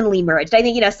unevenly merged. I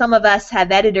think, some of us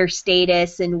have editor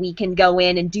status and we can go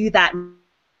in and do that.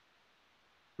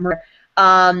 But,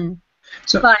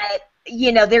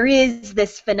 there is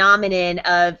this phenomenon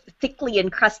of thickly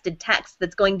encrusted text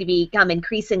that's going to become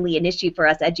increasingly an issue for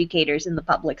us educators in the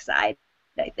public side,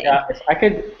 I think. Yeah,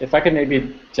 if I could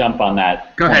maybe jump on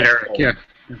that. Go ahead, Eric. Yeah.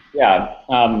 Yeah.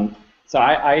 So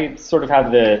I sort of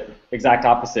have the exact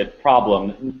opposite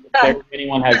problem. Barely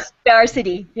anyone has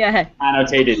Varsity. Yeah.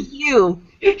 Annotated. You.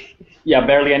 Yeah,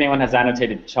 barely anyone has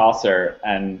annotated Chaucer,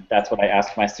 and that's what I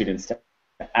ask my students to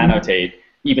annotate,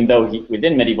 even though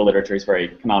within medieval literature he's very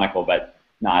canonical, but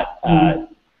not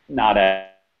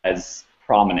as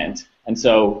prominent. And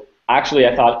so actually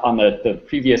I thought on the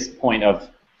previous point of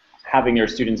having your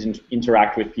students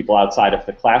interact with people outside of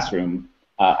the classroom,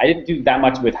 I didn't do that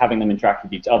much with having them interact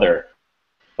with each other,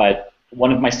 but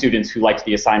one of my students who liked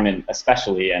the assignment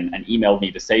especially and emailed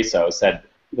me to say so said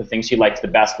the thing she liked the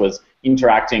best was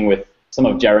interacting with some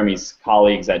of Jeremy's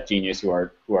colleagues at Genius who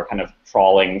are kind of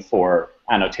trawling for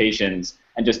annotations,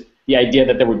 and just the idea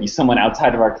that there would be someone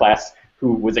outside of our class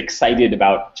who was excited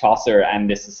about Chaucer and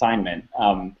this assignment.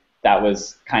 That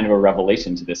was kind of a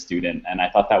revelation to this student, and I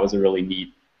thought that was a really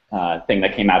neat thing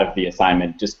that came out of the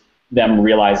assignment, just them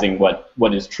realizing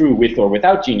what is true with or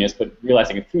without Genius, but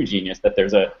realizing it through Genius that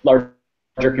there's a larger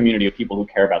community of people who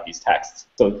care about these texts.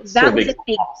 So that was a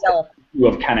big deal.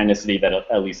 Of canonicity that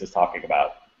Elise is talking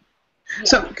about.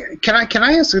 So can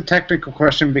I ask a technical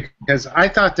question, because I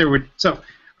thought there would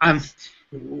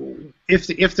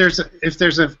if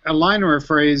there's a line or a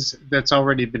phrase that's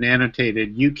already been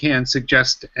annotated, you can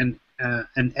suggest an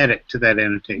edit to that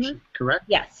annotation, correct?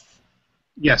 Yes.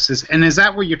 Yes, is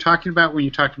that what you're talking about when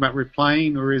you talked about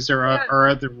replying, or is there are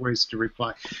other ways to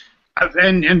reply?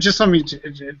 And just let me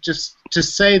just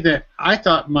say that I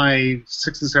thought my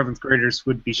 6th and 7th graders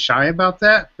would be shy about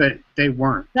that, but they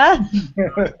weren't.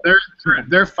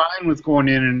 They're fine with going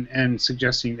in and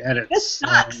suggesting edits. This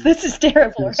sucks. This is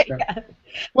terrible. Right? Yeah.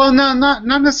 Well, no, not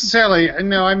necessarily.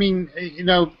 No, I mean,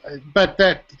 but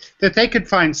that they could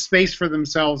find space for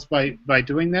themselves by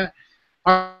doing that.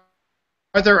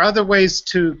 Are there other ways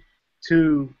to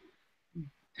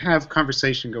have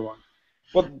conversation go on?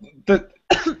 Well,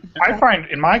 I find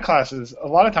in my classes, a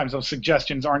lot of times those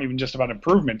suggestions aren't even just about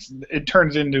improvements. It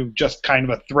turns into just kind of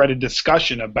a threaded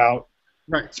discussion about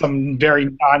some very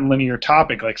non-linear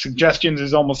topic. Like suggestions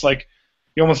is almost like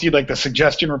you almost need like the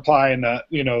suggestion reply and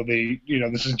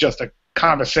this is just a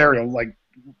conversarial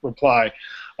reply,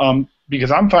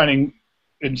 because I'm finding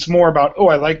it's more about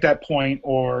I like that point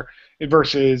or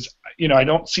versus I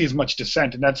don't see as much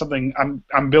dissent, and that's something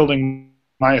I'm building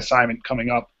my assignment coming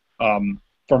up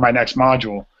for my next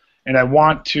module, and I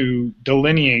want to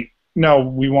delineate. No,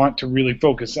 we want to really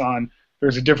focus on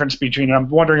there's a difference between, and I'm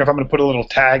wondering if I'm going to put a little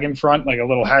tag in front, like a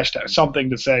little hashtag, something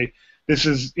to say this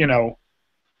is,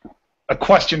 a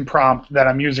question prompt that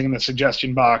I'm using in the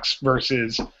suggestion box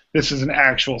versus this is an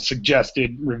actual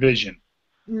suggested revision.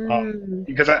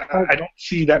 Because I don't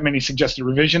see that many suggested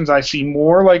revisions. I see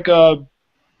more like a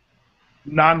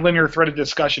non-linear threaded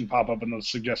discussion pop up in those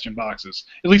suggestion boxes,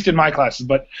 at least in my classes,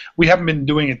 but we haven't been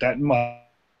doing it that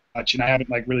much, and I haven't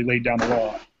really laid down the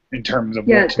law in terms of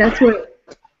that's what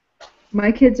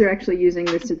my kids are actually using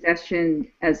the suggestion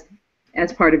as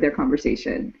part of their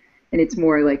conversation, and it's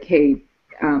more like, hey,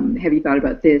 have you thought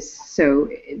about this? So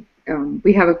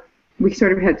we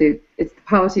sort of had to, the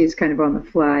policy is kind of on the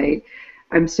fly.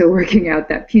 I'm still working out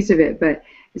that piece of it, but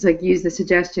it's like use the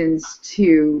suggestions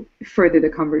to further the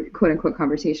quote-unquote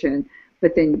conversation,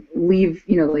 but then leave,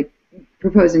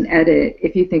 propose an edit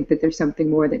if you think that there's something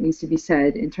more that needs to be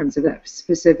said in terms of that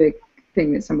specific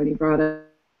thing that somebody brought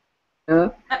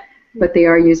up. But they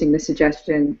are using the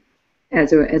suggestion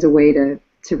as a way to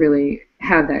really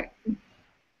have that,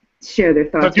 share their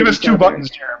thoughts. So give us two buttons,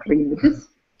 Jeremy.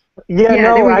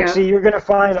 Actually, you're going to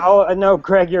find. No,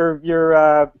 Greg, you're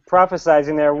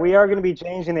prophesizing there. We are going to be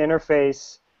changing the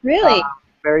interface. Really?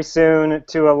 Very soon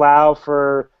to allow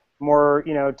for more,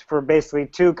 for basically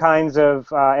two kinds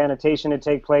of annotation to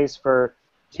take place, for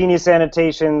Genius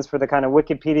annotations, for the kind of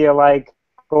Wikipedia-like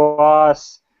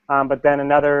gloss, but then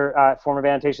another form of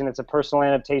annotation that's a personal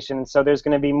annotation. And so there's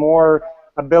going to be more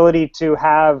ability to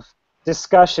have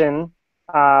discussion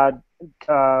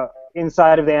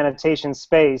inside of the annotation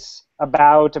space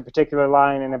about a particular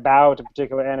line and about a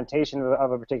particular annotation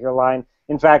of a particular line.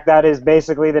 In fact, that is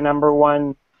basically the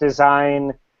 #1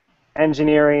 design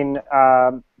engineering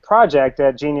project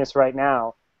at Genius right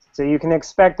now. So you can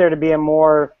expect there to be a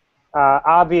more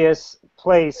obvious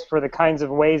place for the kinds of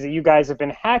ways that you guys have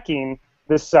been hacking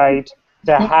this site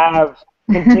to have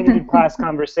continued class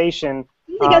conversation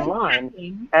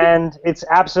online. And it's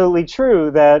absolutely true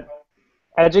that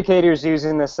educators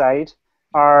using the site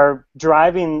are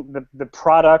driving the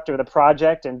product or the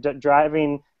project and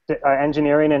driving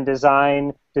engineering and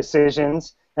design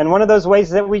decisions. And one of those ways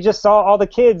that we just saw all the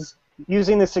kids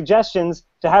using the suggestions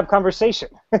to have conversation,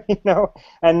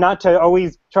 and not to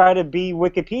always try to be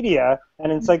Wikipedia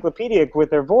and encyclopedic with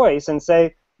their voice and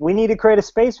say, we need to create a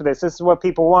space for this. This is what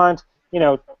people want.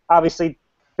 Obviously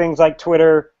things like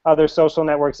Twitter, other social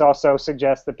networks also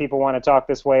suggest that people want to talk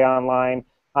this way online.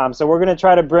 So we're going to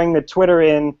try to bring the Twitter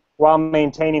in while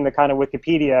maintaining the kind of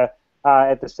Wikipedia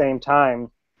at the same time.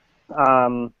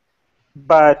 So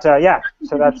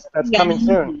that's coming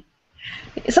soon.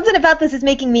 Something about this is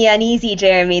making me uneasy,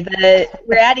 Jeremy.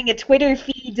 We're adding a Twitter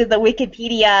feed to the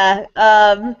Wikipedia.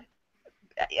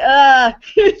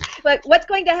 What's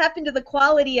going to happen to the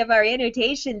quality of our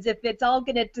annotations if it's all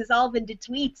going to dissolve into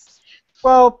tweets?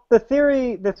 Well, the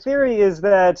theory is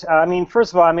that,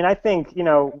 first of all, I think,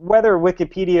 whether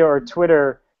Wikipedia or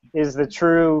Twitter is the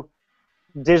true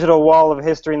digital wall of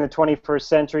history in the 21st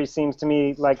century seems to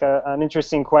me like an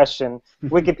interesting question.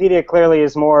 Wikipedia clearly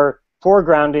is more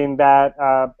foregrounding that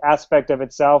aspect of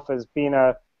itself as being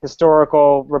a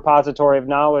historical repository of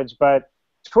knowledge, but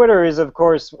Twitter is, of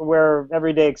course, where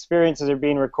everyday experiences are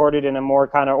being recorded in a more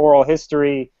kind of oral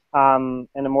history, in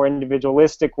a more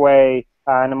individualistic way,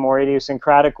 in a more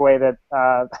idiosyncratic way that,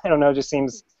 just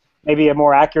seems maybe a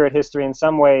more accurate history in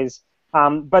some ways.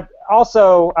 But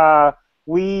also,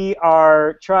 we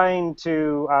are trying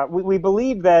to, we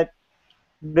believe that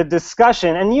the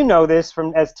discussion, and you know this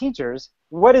as teachers,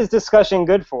 what is discussion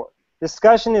good for?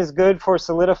 Discussion is good for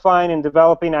solidifying and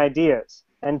developing ideas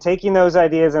and taking those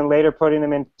ideas and later putting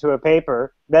them into a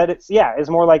paper that is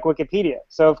more like Wikipedia.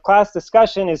 So if class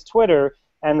discussion is Twitter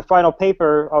and the final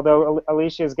paper, although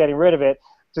Alicia is getting rid of it,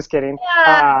 just kidding,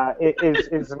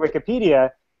 is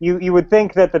Wikipedia, you would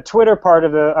think that the Twitter part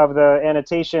of the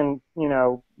annotation,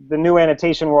 the new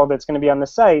annotation world that's going to be on the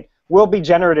site will be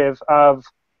generative of,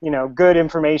 good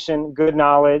information, good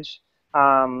knowledge,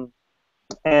 and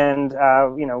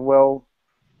will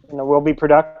be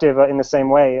productive in the same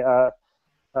way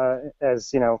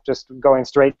as just going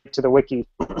straight to the wiki.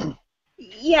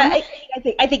 Yeah,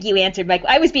 I think you answered, Mike.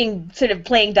 I was being sort of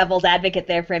playing devil's advocate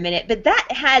there for a minute, but that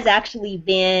has actually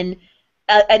been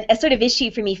a sort of issue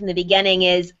for me from the beginning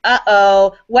is,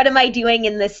 what am I doing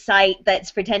in this site that's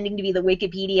pretending to be the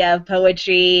Wikipedia of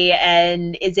poetry,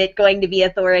 and is it going to be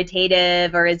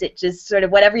authoritative, or is it just sort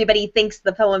of what everybody thinks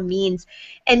the poem means?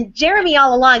 And Jeremy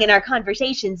all along in our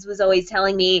conversations was always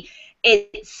telling me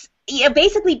it's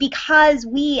basically because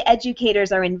we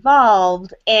educators are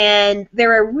involved, and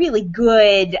there are really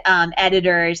good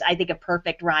editors. I think of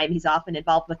Perfect Rhyme, he's often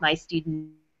involved with my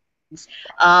students.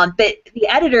 But the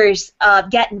editors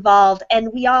get involved,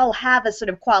 and we all have a sort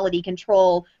of quality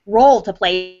control role to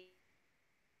play.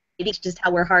 It's just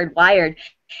how we're hardwired.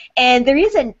 And there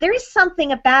is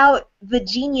something about the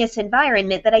Genius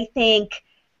environment that I think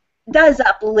does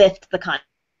uplift the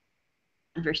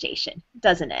conversation,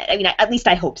 doesn't it? I mean, at least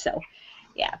I hope so.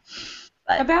 Yeah.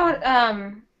 But.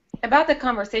 About the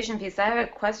conversation piece, I have a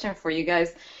question for you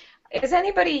guys. Is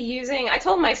anybody using, I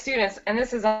told my students, and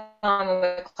this is on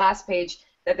the class page,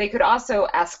 that they could also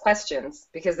ask questions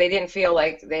because they didn't feel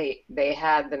like they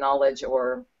had the knowledge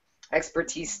or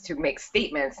expertise to make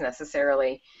statements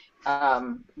necessarily,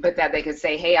 but that they could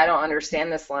say, hey, I don't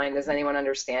understand this line, does anyone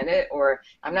understand it? Or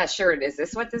I'm not sure, is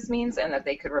this what this means? And that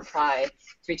they could reply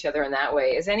to each other in that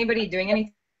way. Is anybody doing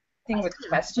anything with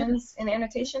questions in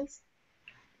annotations?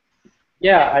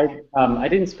 Yeah, I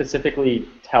didn't specifically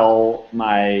tell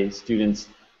my students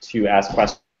to ask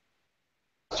questions.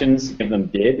 Many of them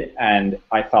did, and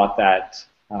I thought that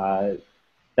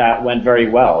that went very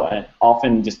well. And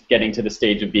often just getting to the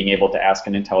stage of being able to ask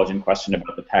an intelligent question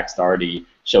about the text already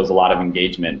shows a lot of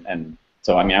engagement. And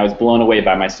so, I mean, I was blown away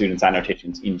by my students'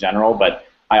 annotations in general, but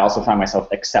I also found myself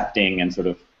accepting and sort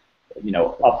of,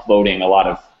 upvoting a lot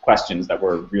of questions that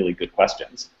were really good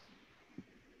questions.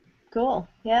 Cool,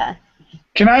 yeah.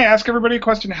 Can I ask everybody a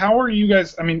question? How are you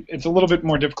guys? I mean, it's a little bit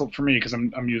more difficult for me because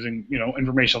I'm using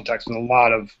informational text with a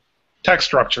lot of text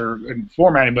structure and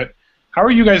formatting. But how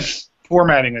are you guys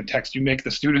formatting a text? Do you make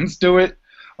the students do it,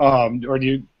 or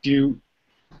do you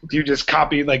just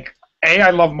copy? Like,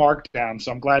 I love Markdown,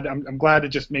 so I'm glad to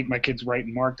just make my kids write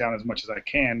in Markdown as much as I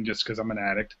can, just because I'm an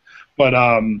addict. But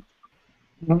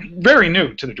very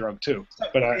new to the drug too,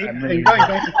 but I'm really going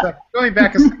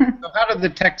back a second, so how did the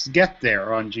text get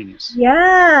there on Genius?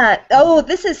 Yeah. Oh,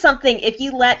 this is something. If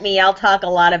you let me, I'll talk a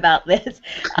lot about this.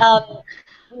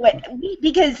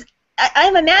 Because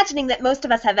I'm imagining that most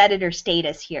of us have editor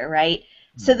status here, right?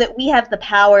 So that we have the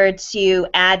power to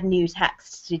add new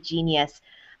text to Genius.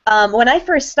 When I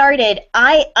first started,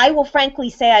 I will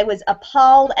frankly say I was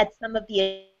appalled at some of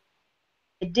the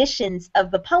editions of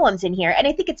the poems in here, and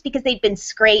I think it's because they'd been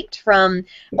scraped from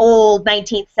old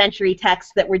 19th century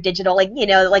texts that were digital,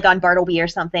 like on Bartleby or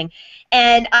something,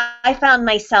 and I found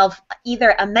myself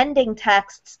either amending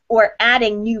texts or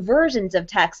adding new versions of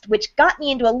text, which got me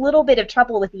into a little bit of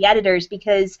trouble with the editors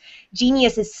because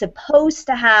Genius is supposed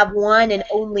to have one and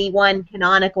only one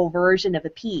canonical version of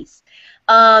a piece.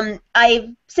 I've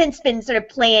since been sort of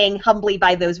playing humbly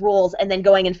by those rules and then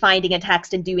going and finding a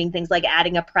text and doing things like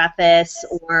adding a preface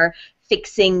or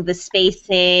fixing the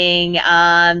spacing,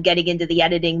 getting into the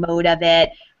editing mode of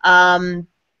it. I've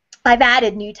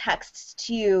added new texts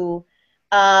too.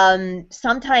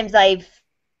 Sometimes I've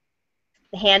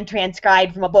hand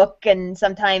transcribed from a book, and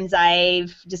sometimes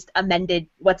I've just amended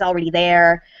what's already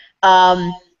there.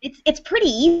 It's pretty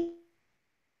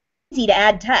easy to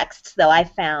add texts, though,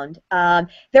 I've found.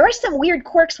 There are some weird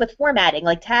quirks with formatting,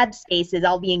 like tab spaces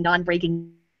all being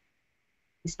non-breaking.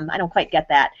 I don't quite get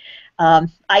that.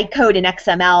 I code in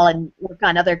XML and work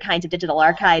on other kinds of digital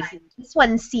archives. This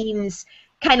one seems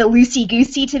kind of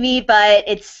loosey-goosey to me, but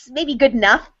it's maybe good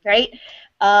enough, right?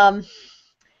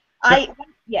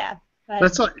 Yeah.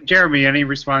 Let's Jeremy, any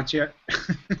response yet?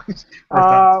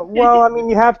 Well, I mean,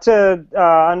 you have to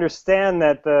understand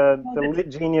that the Lit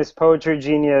Genius, Poetry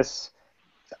Genius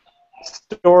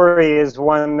story is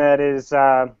one that is,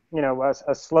 a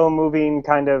slow-moving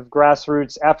kind of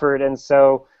grassroots effort, and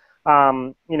so,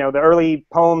 the early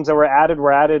poems that were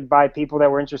added by people that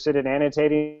were interested in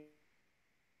annotating.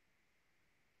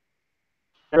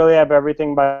 Really have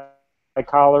everything by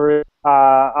Coleridge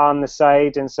on the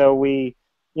site, and so we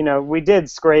did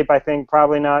scrape, I think,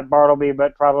 probably not Bartleby,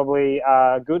 but probably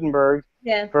Gutenberg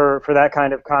for that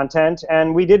kind of content.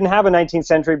 And we didn't have a 19th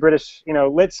century British,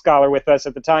 lit scholar with us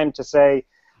at the time to say,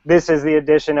 this is the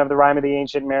edition of the Rime of the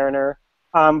Ancient Mariner.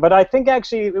 But I think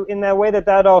actually in that way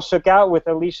that all shook out with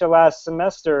Alicia last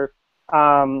semester,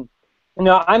 I'm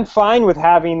fine with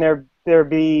having there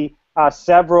be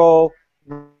several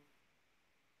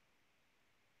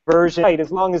versions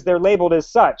as long as they're labeled as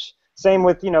such. Same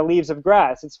with, Leaves of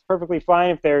Grass. It's perfectly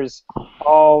fine if there's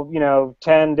all,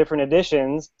 10 different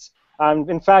editions.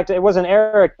 In fact, it wasn't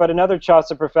Eric, but another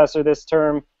Chaucer professor this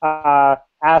term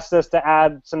asked us to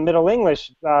add some Middle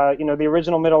English, the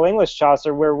original Middle English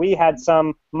Chaucer, where we had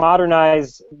some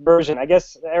modernized version. I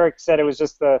guess Eric said it was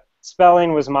just the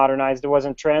spelling was modernized. It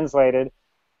wasn't translated.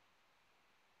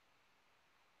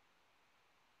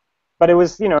 But it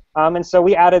was, and so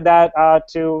we added that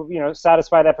to,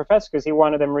 satisfy that professor because he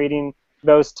wanted them reading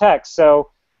those texts.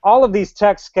 So all of these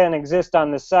texts can exist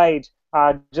on the site,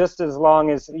 just as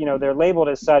long as they're labeled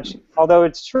as such. Although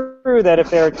it's true that if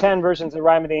there are 10 versions of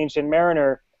Rime of the Ancient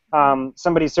Mariner,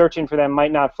 somebody searching for them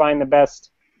might not find the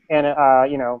best. And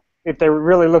if they're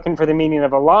really looking for the meaning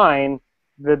of a line,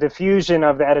 the diffusion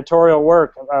of the editorial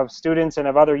work of students and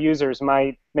of other users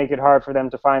might make it hard for them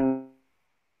to find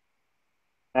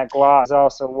that gloss. Is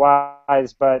also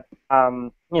wise, but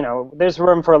there's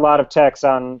room for a lot of text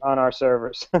on our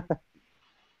servers.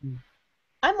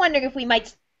 I'm wondering if we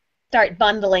might start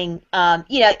bundling,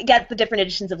 get the different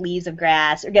editions of Leaves of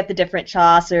Grass, or get the different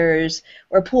Chaucers,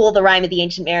 or pool the Rime of the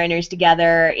Ancient Mariners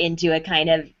together into a kind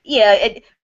of,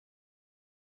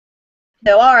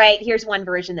 so all right, here's one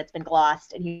version that's been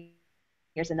glossed, and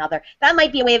here's another. That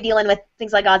might be a way of dealing with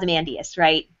things like Ozymandias,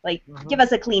 right? Like, give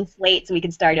us a clean slate so we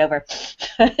can start over.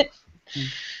 I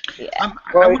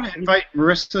want to invite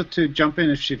Marissa to jump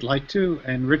in if she'd like to,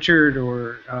 and Richard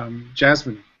or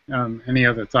Jasmine. Any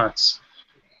other thoughts?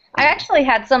 I actually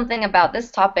had something about this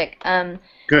topic.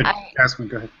 Good. Jasmine,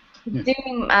 go ahead. Yeah.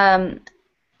 Doing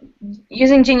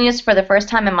using Genius for the first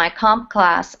time in my comp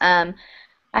class,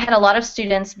 I had a lot of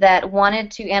students that wanted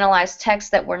to analyze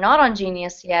texts that were not on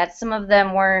Genius yet. Some of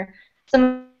them were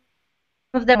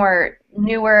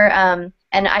newer, and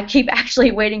I keep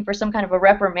actually waiting for some kind of a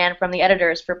reprimand from the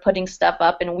editors for putting stuff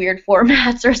up in weird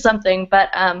formats or something. But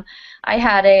I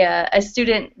had a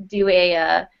student do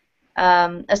a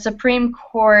Supreme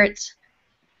Court,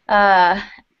 the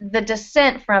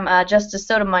dissent from Justice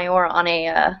Sotomayor on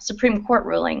a Supreme Court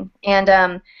ruling,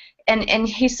 and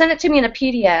he sent it to me in a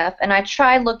PDF, and I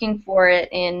tried looking for it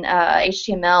in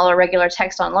HTML or regular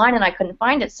text online, and I couldn't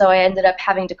find it, so I ended up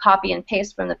having to copy and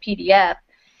paste from the PDF.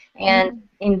 And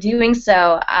in doing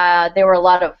so, there were a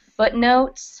lot of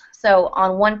footnotes. So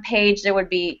on one page there would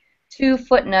be 2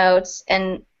 footnotes,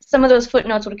 and some of those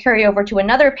footnotes would carry over to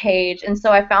another page, and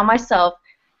so I found myself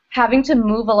having to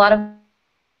move a lot of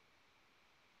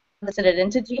it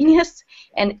into Genius,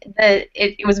 and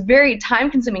it was a very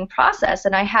time-consuming process,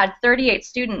 and I had 38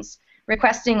 students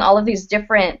requesting all of these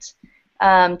different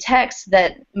texts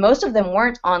that most of them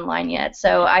weren't online yet.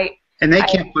 So And they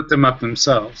can't put them up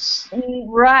themselves.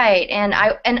 Right, and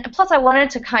plus I wanted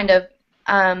to kind of,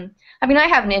 I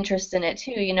have an interest in it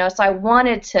too, so I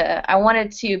wanted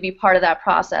to be part of that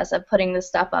process of putting this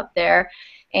stuff up there,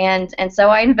 and so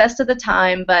I invested the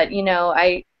time, but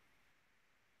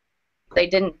they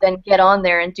didn't then get on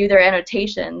there and do their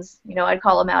annotations. I'd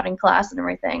call them out in class and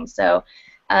everything. So,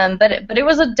 but it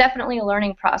was definitely a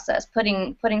learning process,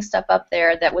 putting stuff up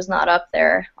there that was not up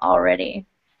there already.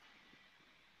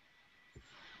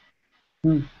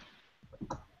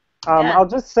 I'll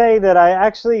just say that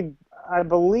I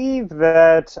believe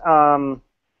that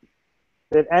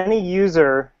that any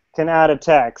user can add a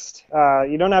text.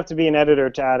 You don't have to be an editor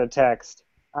to add a text.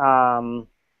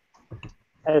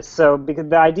 So, because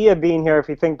the idea being here, if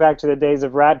you think back to the days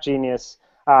of Rap Genius,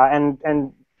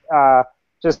 and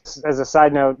just as a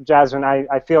side note, Jasmine,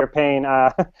 I feel your pain.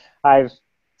 I've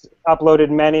uploaded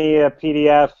many a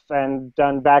PDF and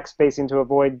done backspacing to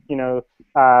avoid,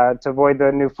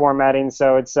 the new formatting.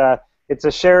 So it's a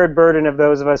shared burden of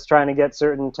those of us trying to get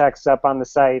certain texts up on the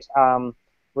site.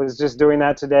 Was just doing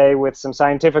that today with some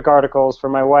scientific articles for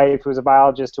my wife, who's a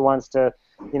biologist who wants to,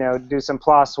 do some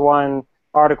PLOS One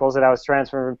articles that I was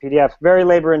transferring from PDF. Very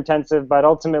labor intensive, but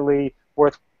ultimately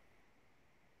worthwhile.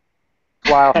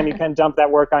 And you can dump that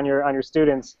work on your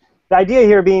students. The idea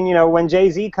here being, when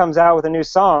Jay-Z comes out with a new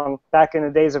song back in the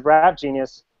days of Rap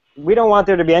Genius, we don't want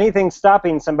there to be anything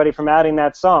stopping somebody from adding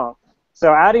that song.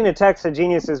 So adding a text to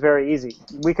Genius is very easy.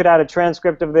 We could add a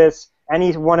transcript of this.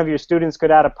 Any one of your students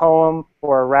could add a poem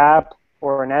or a rap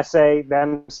or an essay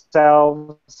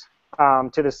themselves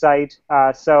to the site.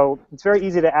 So it's very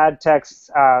easy to add texts.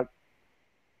 They're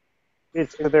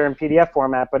in PDF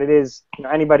format, but it is,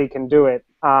 anybody can do it.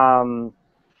 So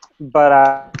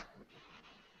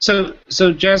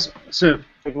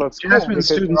it looks cool Jasmine's because students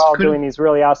they're all could doing these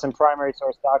really awesome primary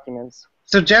source documents.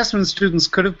 So Jasmine's students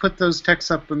could have put those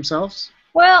texts up themselves?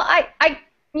 Well, I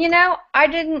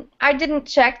didn't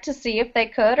check to see if they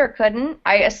could or couldn't.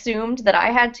 I assumed that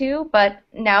I had to, but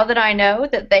now that I know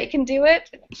that they can do it,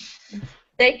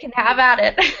 they can have at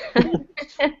it.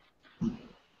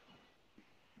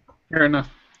 Fair enough.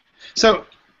 So,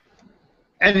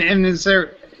 and is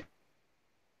there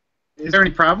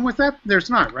any problem with that? There's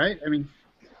not, right? I mean.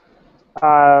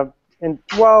 No.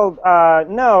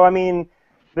 I mean,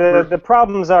 the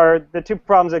problems are, the 2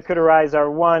 problems that could arise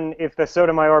are, one, if the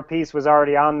Sotomayor piece was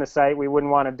already on the site, we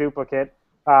wouldn't want a duplicate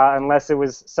unless it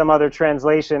was some other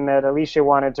translation that Alicia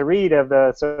wanted to read of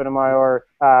the Sotomayor,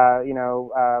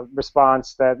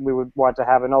 response that we would want to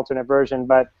have an alternate version.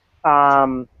 But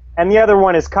and the other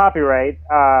one is copyright.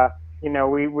 You know,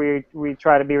 we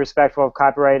try to be respectful of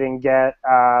copyright and get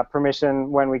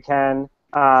permission when we can.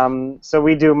 So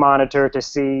we do monitor to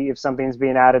see if something's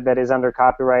being added that is under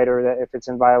copyright or that if it's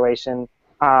in violation.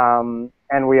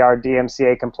 And we are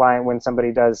DMCA compliant when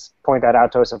somebody does point that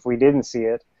out to us if we didn't see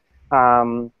it.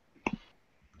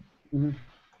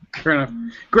 Fair enough.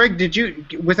 Greg, did you,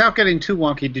 without getting too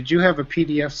wonky, did you have a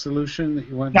PDF solution that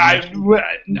you wanted to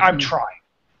I'm trying.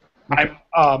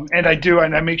 And I do,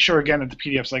 and I make sure again that the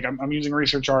PDFs, like I'm using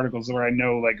research articles where I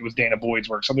know like it was Dana Boyd's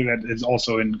work, something that is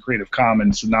also in Creative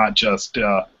Commons, not just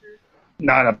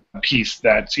not a piece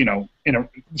that's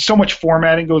so much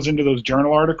formatting goes into those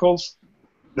journal articles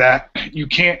that you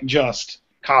can't just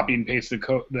copy and paste the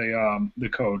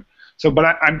code. So,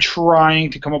 but I'm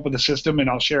trying to come up with a system, and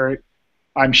I'll share it.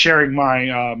 I'm sharing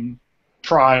my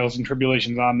trials and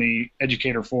tribulations on the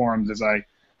educator forums as I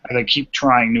keep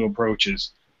trying new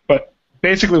approaches. But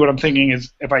basically what I'm thinking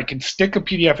is if I can stick a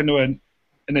PDF into an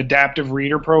adaptive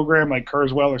reader program like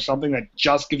Kurzweil or something that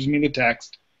just gives me the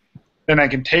text, then I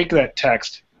can take that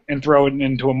text and throw it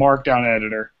into a Markdown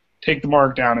editor, take the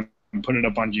Markdown and put it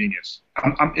up on Genius.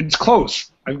 It's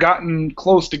close. I've gotten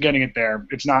close to getting it there.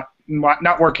 It's not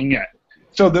working yet.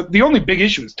 So the only big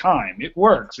issue is time. It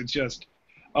works. It's just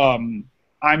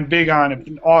I'm big on if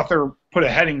an author put a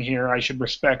heading here, I should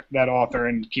respect that author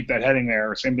and keep that heading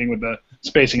there. Same thing with the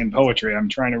spacing in poetry. I'm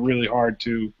trying really hard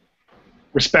to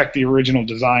respect the original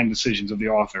design decisions of the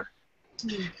author.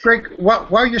 Greg,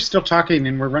 while you're still talking,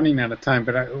 and we're running out of time,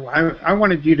 but I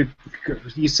wanted you to,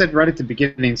 you said right at the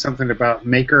beginning something about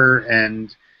Maker,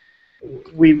 and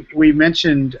we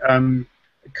mentioned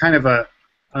kind of a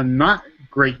not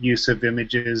great use of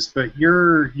images, but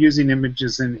you're using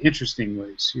images in interesting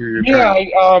ways.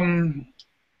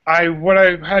 What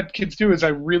I had kids do is I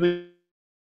really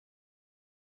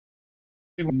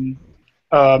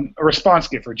a response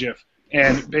GIF or GIF,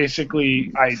 and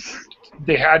basically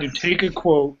they had to take a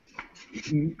quote,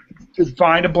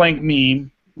 find a blank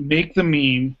meme, make the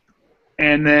meme,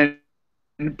 and then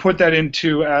put that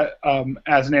into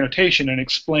as an annotation and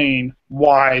explain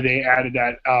why they added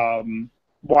that,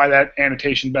 why that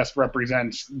annotation best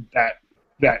represents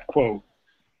that quote.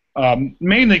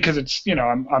 Mainly because it's,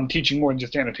 I'm teaching more than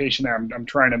just annotation there. I'm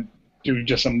trying to do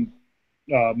just some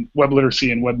web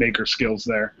literacy and web maker skills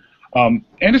there. And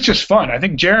it's just fun. I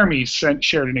think Jeremy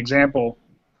shared an example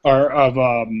of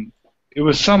it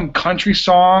was some country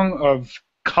song of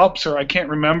cups, or I can't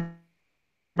remember,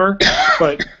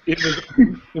 but it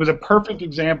was a perfect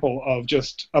example of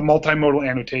just a multimodal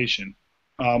annotation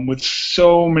with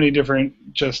so many different,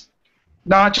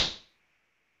 not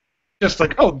just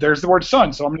like, oh, there's the word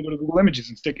sun, so I'm going to go to Google Images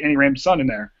and stick any random sun in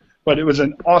there. But it was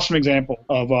an awesome example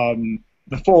of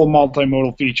the full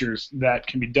multimodal features that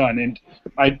can be done. And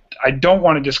I don't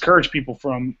want to discourage people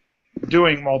from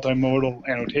doing multimodal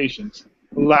annotations.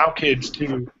 Allow kids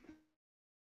to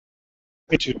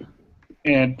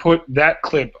and put that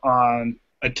clip on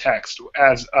a text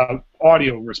as an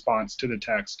audio response to the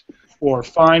text, or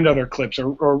find other clips,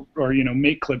 or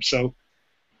make clips. So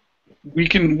we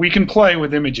can play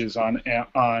with images on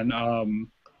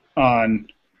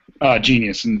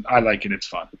Genius, and I like it. It's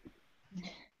fun.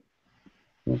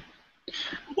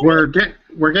 We're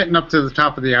getting up to the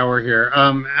top of the hour here.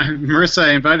 Marissa,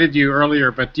 I invited you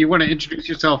earlier, but do you want to introduce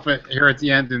yourself here at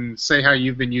the end and say how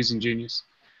you've been using Genius?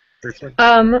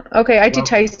 Okay, I teach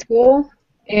high school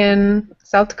in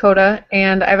South Dakota,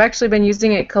 and I've actually been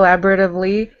using it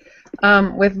collaboratively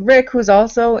with Rick, who's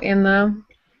also in the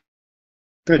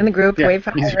group. Yeah, Wave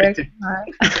hi, Rick.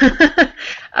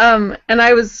 Hi.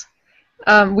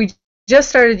 And we just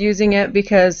started using it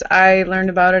because I learned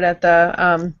about it at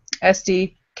the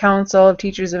SD Council of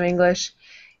Teachers of English,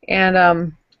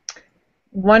 and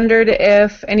wondered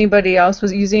if anybody else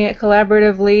was using it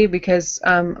collaboratively, because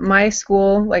my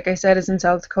school, like I said, is in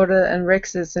South Dakota and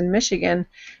Rick's is in Michigan,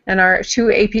 and our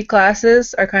two AP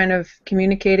classes are kind of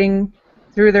communicating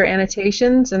through their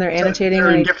annotations, and they're annotating.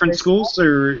 They're in different schools,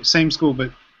 or same school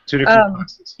but two different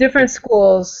classes? Different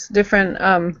schools, different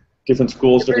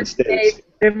schools, different states.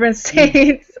 Different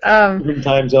states. Different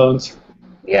time zones.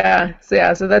 Yeah,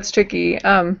 so that's tricky.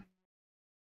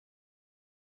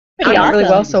 Pretty awesome. Really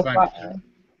well so Fine. far.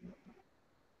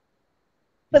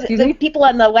 But the people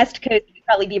on the West Coast would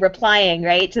probably be replying,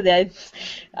 right, to the,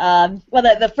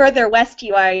 the further west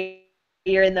you are,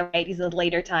 you're in the right, he's a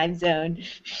later time zone.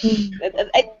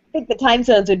 I think the time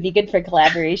zones would be good for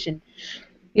collaboration.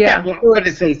 Yeah. But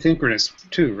it's asynchronous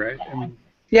too, right?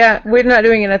 Yeah, we're not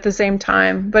doing it at the same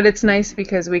time, but it's nice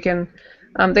because we can,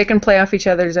 they can play off each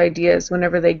other's ideas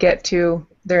whenever they get to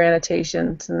their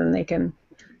annotations, and then they can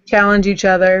challenge each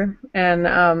other and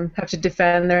have to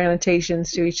defend their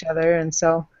annotations to each other, and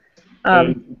so.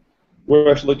 And we're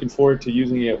actually looking forward to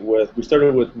using it with. We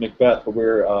started with Macbeth, but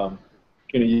we're going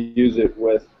to use it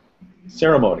with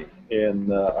ceremony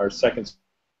in our second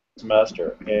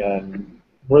semester. And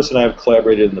Marissa and I have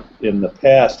collaborated in the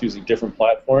past using different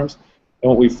platforms. And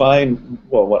what we find,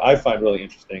 well, what I find really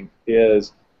interesting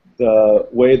is the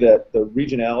way that the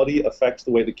regionality affects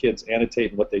the way the kids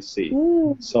annotate and what they see.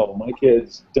 So my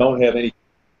kids don't have any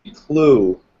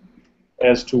clue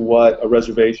as to what a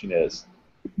reservation is.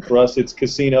 For us, it's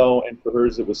casino, and for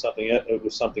hers, it was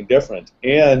something different.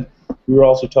 And we were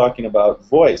also talking about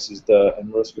voice,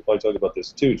 and Marissa could probably talk about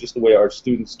this too, just the way our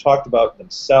students talked about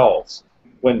themselves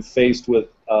when faced with,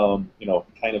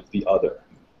 kind of the other.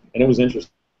 And it was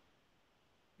interesting.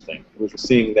 It was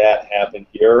seeing that happen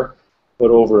here, but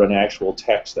over an actual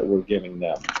text that we're giving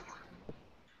them.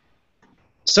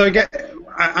 So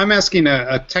I'm asking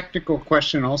a technical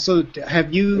question also.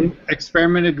 Have you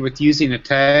experimented with using a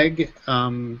tag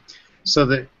so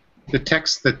that the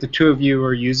text that the two of you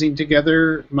are using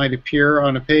together might appear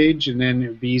on a page and then it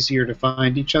would be easier to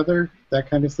find each other, that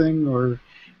kind of thing? Or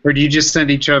do you just send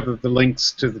each other the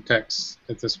links to the text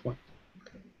at this point?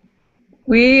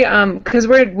 We, because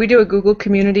we do a Google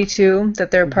community too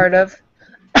that they're part of.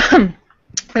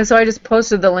 And so I just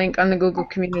posted the link on the Google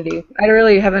community. I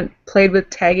really haven't played with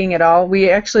tagging at all. We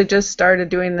actually just started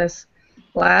doing this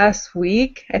last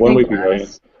week. I think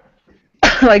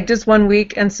like just 1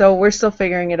 week, and so we're still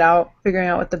figuring out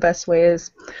what the best way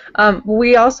is.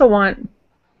 We also want,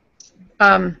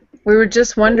 we were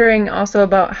just wondering also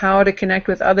about how to connect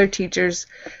with other teachers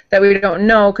that we don't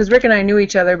know, because Rick and I knew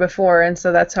each other before, and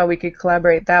so that's how we could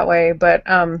collaborate that way. But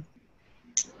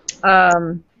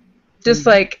just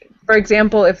like, for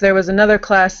example, if there was another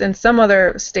class in some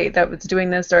other state that was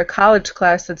doing this, or a college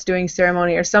class that's doing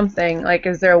ceremony or something, like,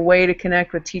 is there a way to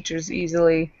connect with teachers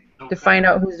easily to find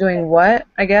out who's doing what,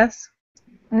 I guess?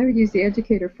 I would use the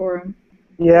educator forum.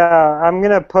 Yeah, I'm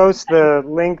going to post the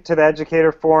link to the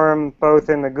educator forum both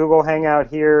in the Google Hangout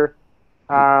here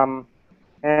and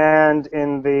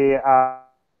in the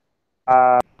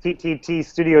TTT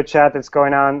studio chat that's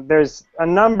going on. There's a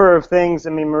number of things.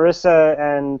 I mean, Marissa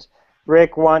and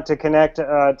Rick want to connect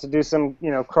to do some,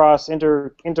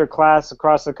 interclass,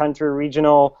 across the country,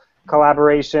 regional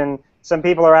collaboration. Some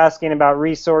people are asking about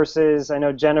resources. I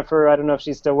know Jennifer, I don't know if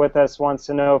she's still with us, wants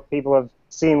to know if people have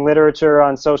seen literature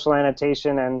on social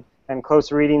annotation and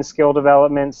close reading skill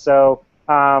development. So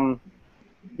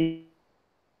you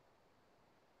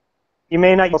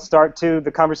may not start to.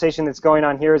 The conversation that's going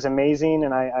on here is amazing,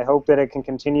 and I hope that it can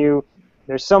continue.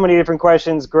 There's so many different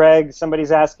questions. Greg,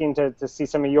 somebody's asking to see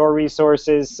some of your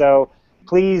resources. So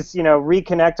please,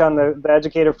 reconnect on the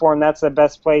educator forum. That's the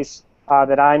best place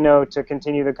that I know to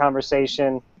continue the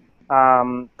conversation.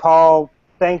 Paul,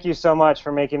 thank you so much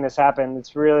for making this happen.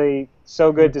 It's really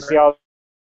so good to see all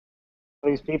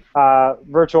these people.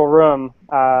 Virtual room.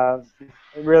 It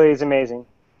really is amazing.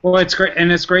 Well, it's great,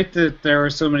 and it's great that there are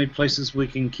so many places we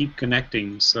can keep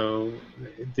connecting. So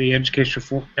the education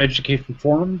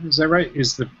forum, is that right,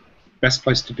 is the best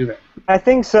place to do that? I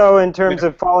think so, in terms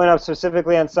of following up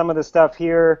specifically on some of the stuff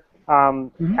here,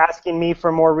 asking me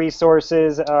for more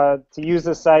resources to use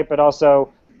the site, but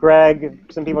also Greg,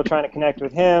 some people trying to connect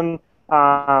with him.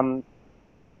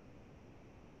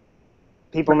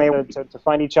 People may want to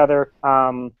find each other,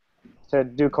 to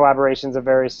do collaborations of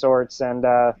various sorts, and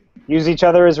use each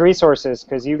other as resources,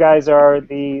 because you guys are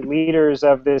the leaders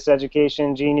of this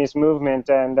education genius movement.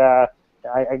 And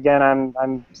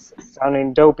I'm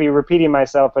sounding dopey repeating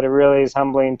myself, but it really is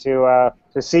humbling to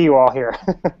see you all here.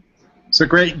 So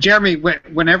great, Jeremy.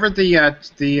 Whenever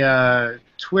the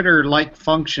Twitter like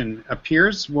function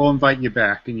appears, we'll invite you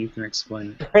back and you can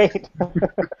explain it. Great.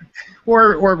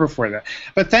 or before that.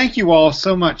 But thank you all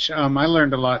so much. I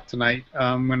learned a lot tonight,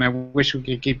 and I wish we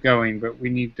could keep going, but we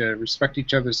need to respect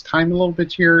each other's time a little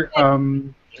bit here.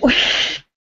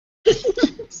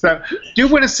 So do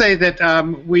want to say that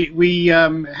we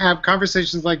have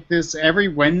conversations like this every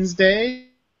Wednesday.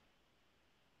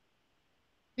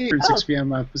 6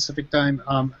 p.m. Pacific time.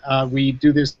 We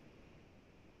do this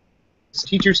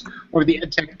teachers over the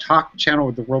EdTech Talk channel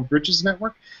of the World Bridges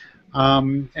Network,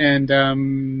 I'll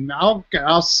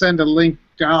send a link.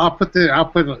 I'll put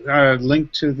a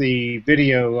link to the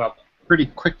video up pretty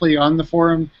quickly on the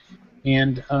forum,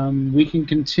 and we can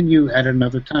continue at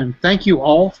another time. Thank you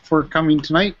all for coming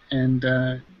tonight, and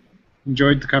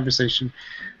enjoyed the conversation.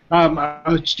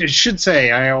 I should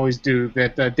say, I always do,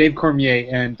 that Dave Cormier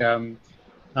and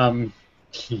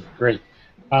great.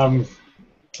 And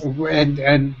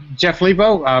Jeff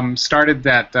Lebo started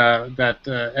that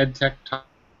EdTech Talk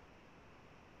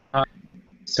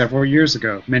several years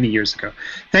ago, many years ago.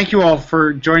 Thank you all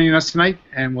for joining us tonight,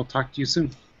 and we'll talk to you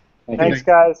soon. Thanks,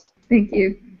 guys. Thank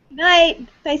you. Good night.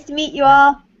 Nice to meet you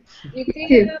all. You You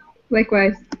too.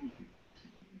 Likewise.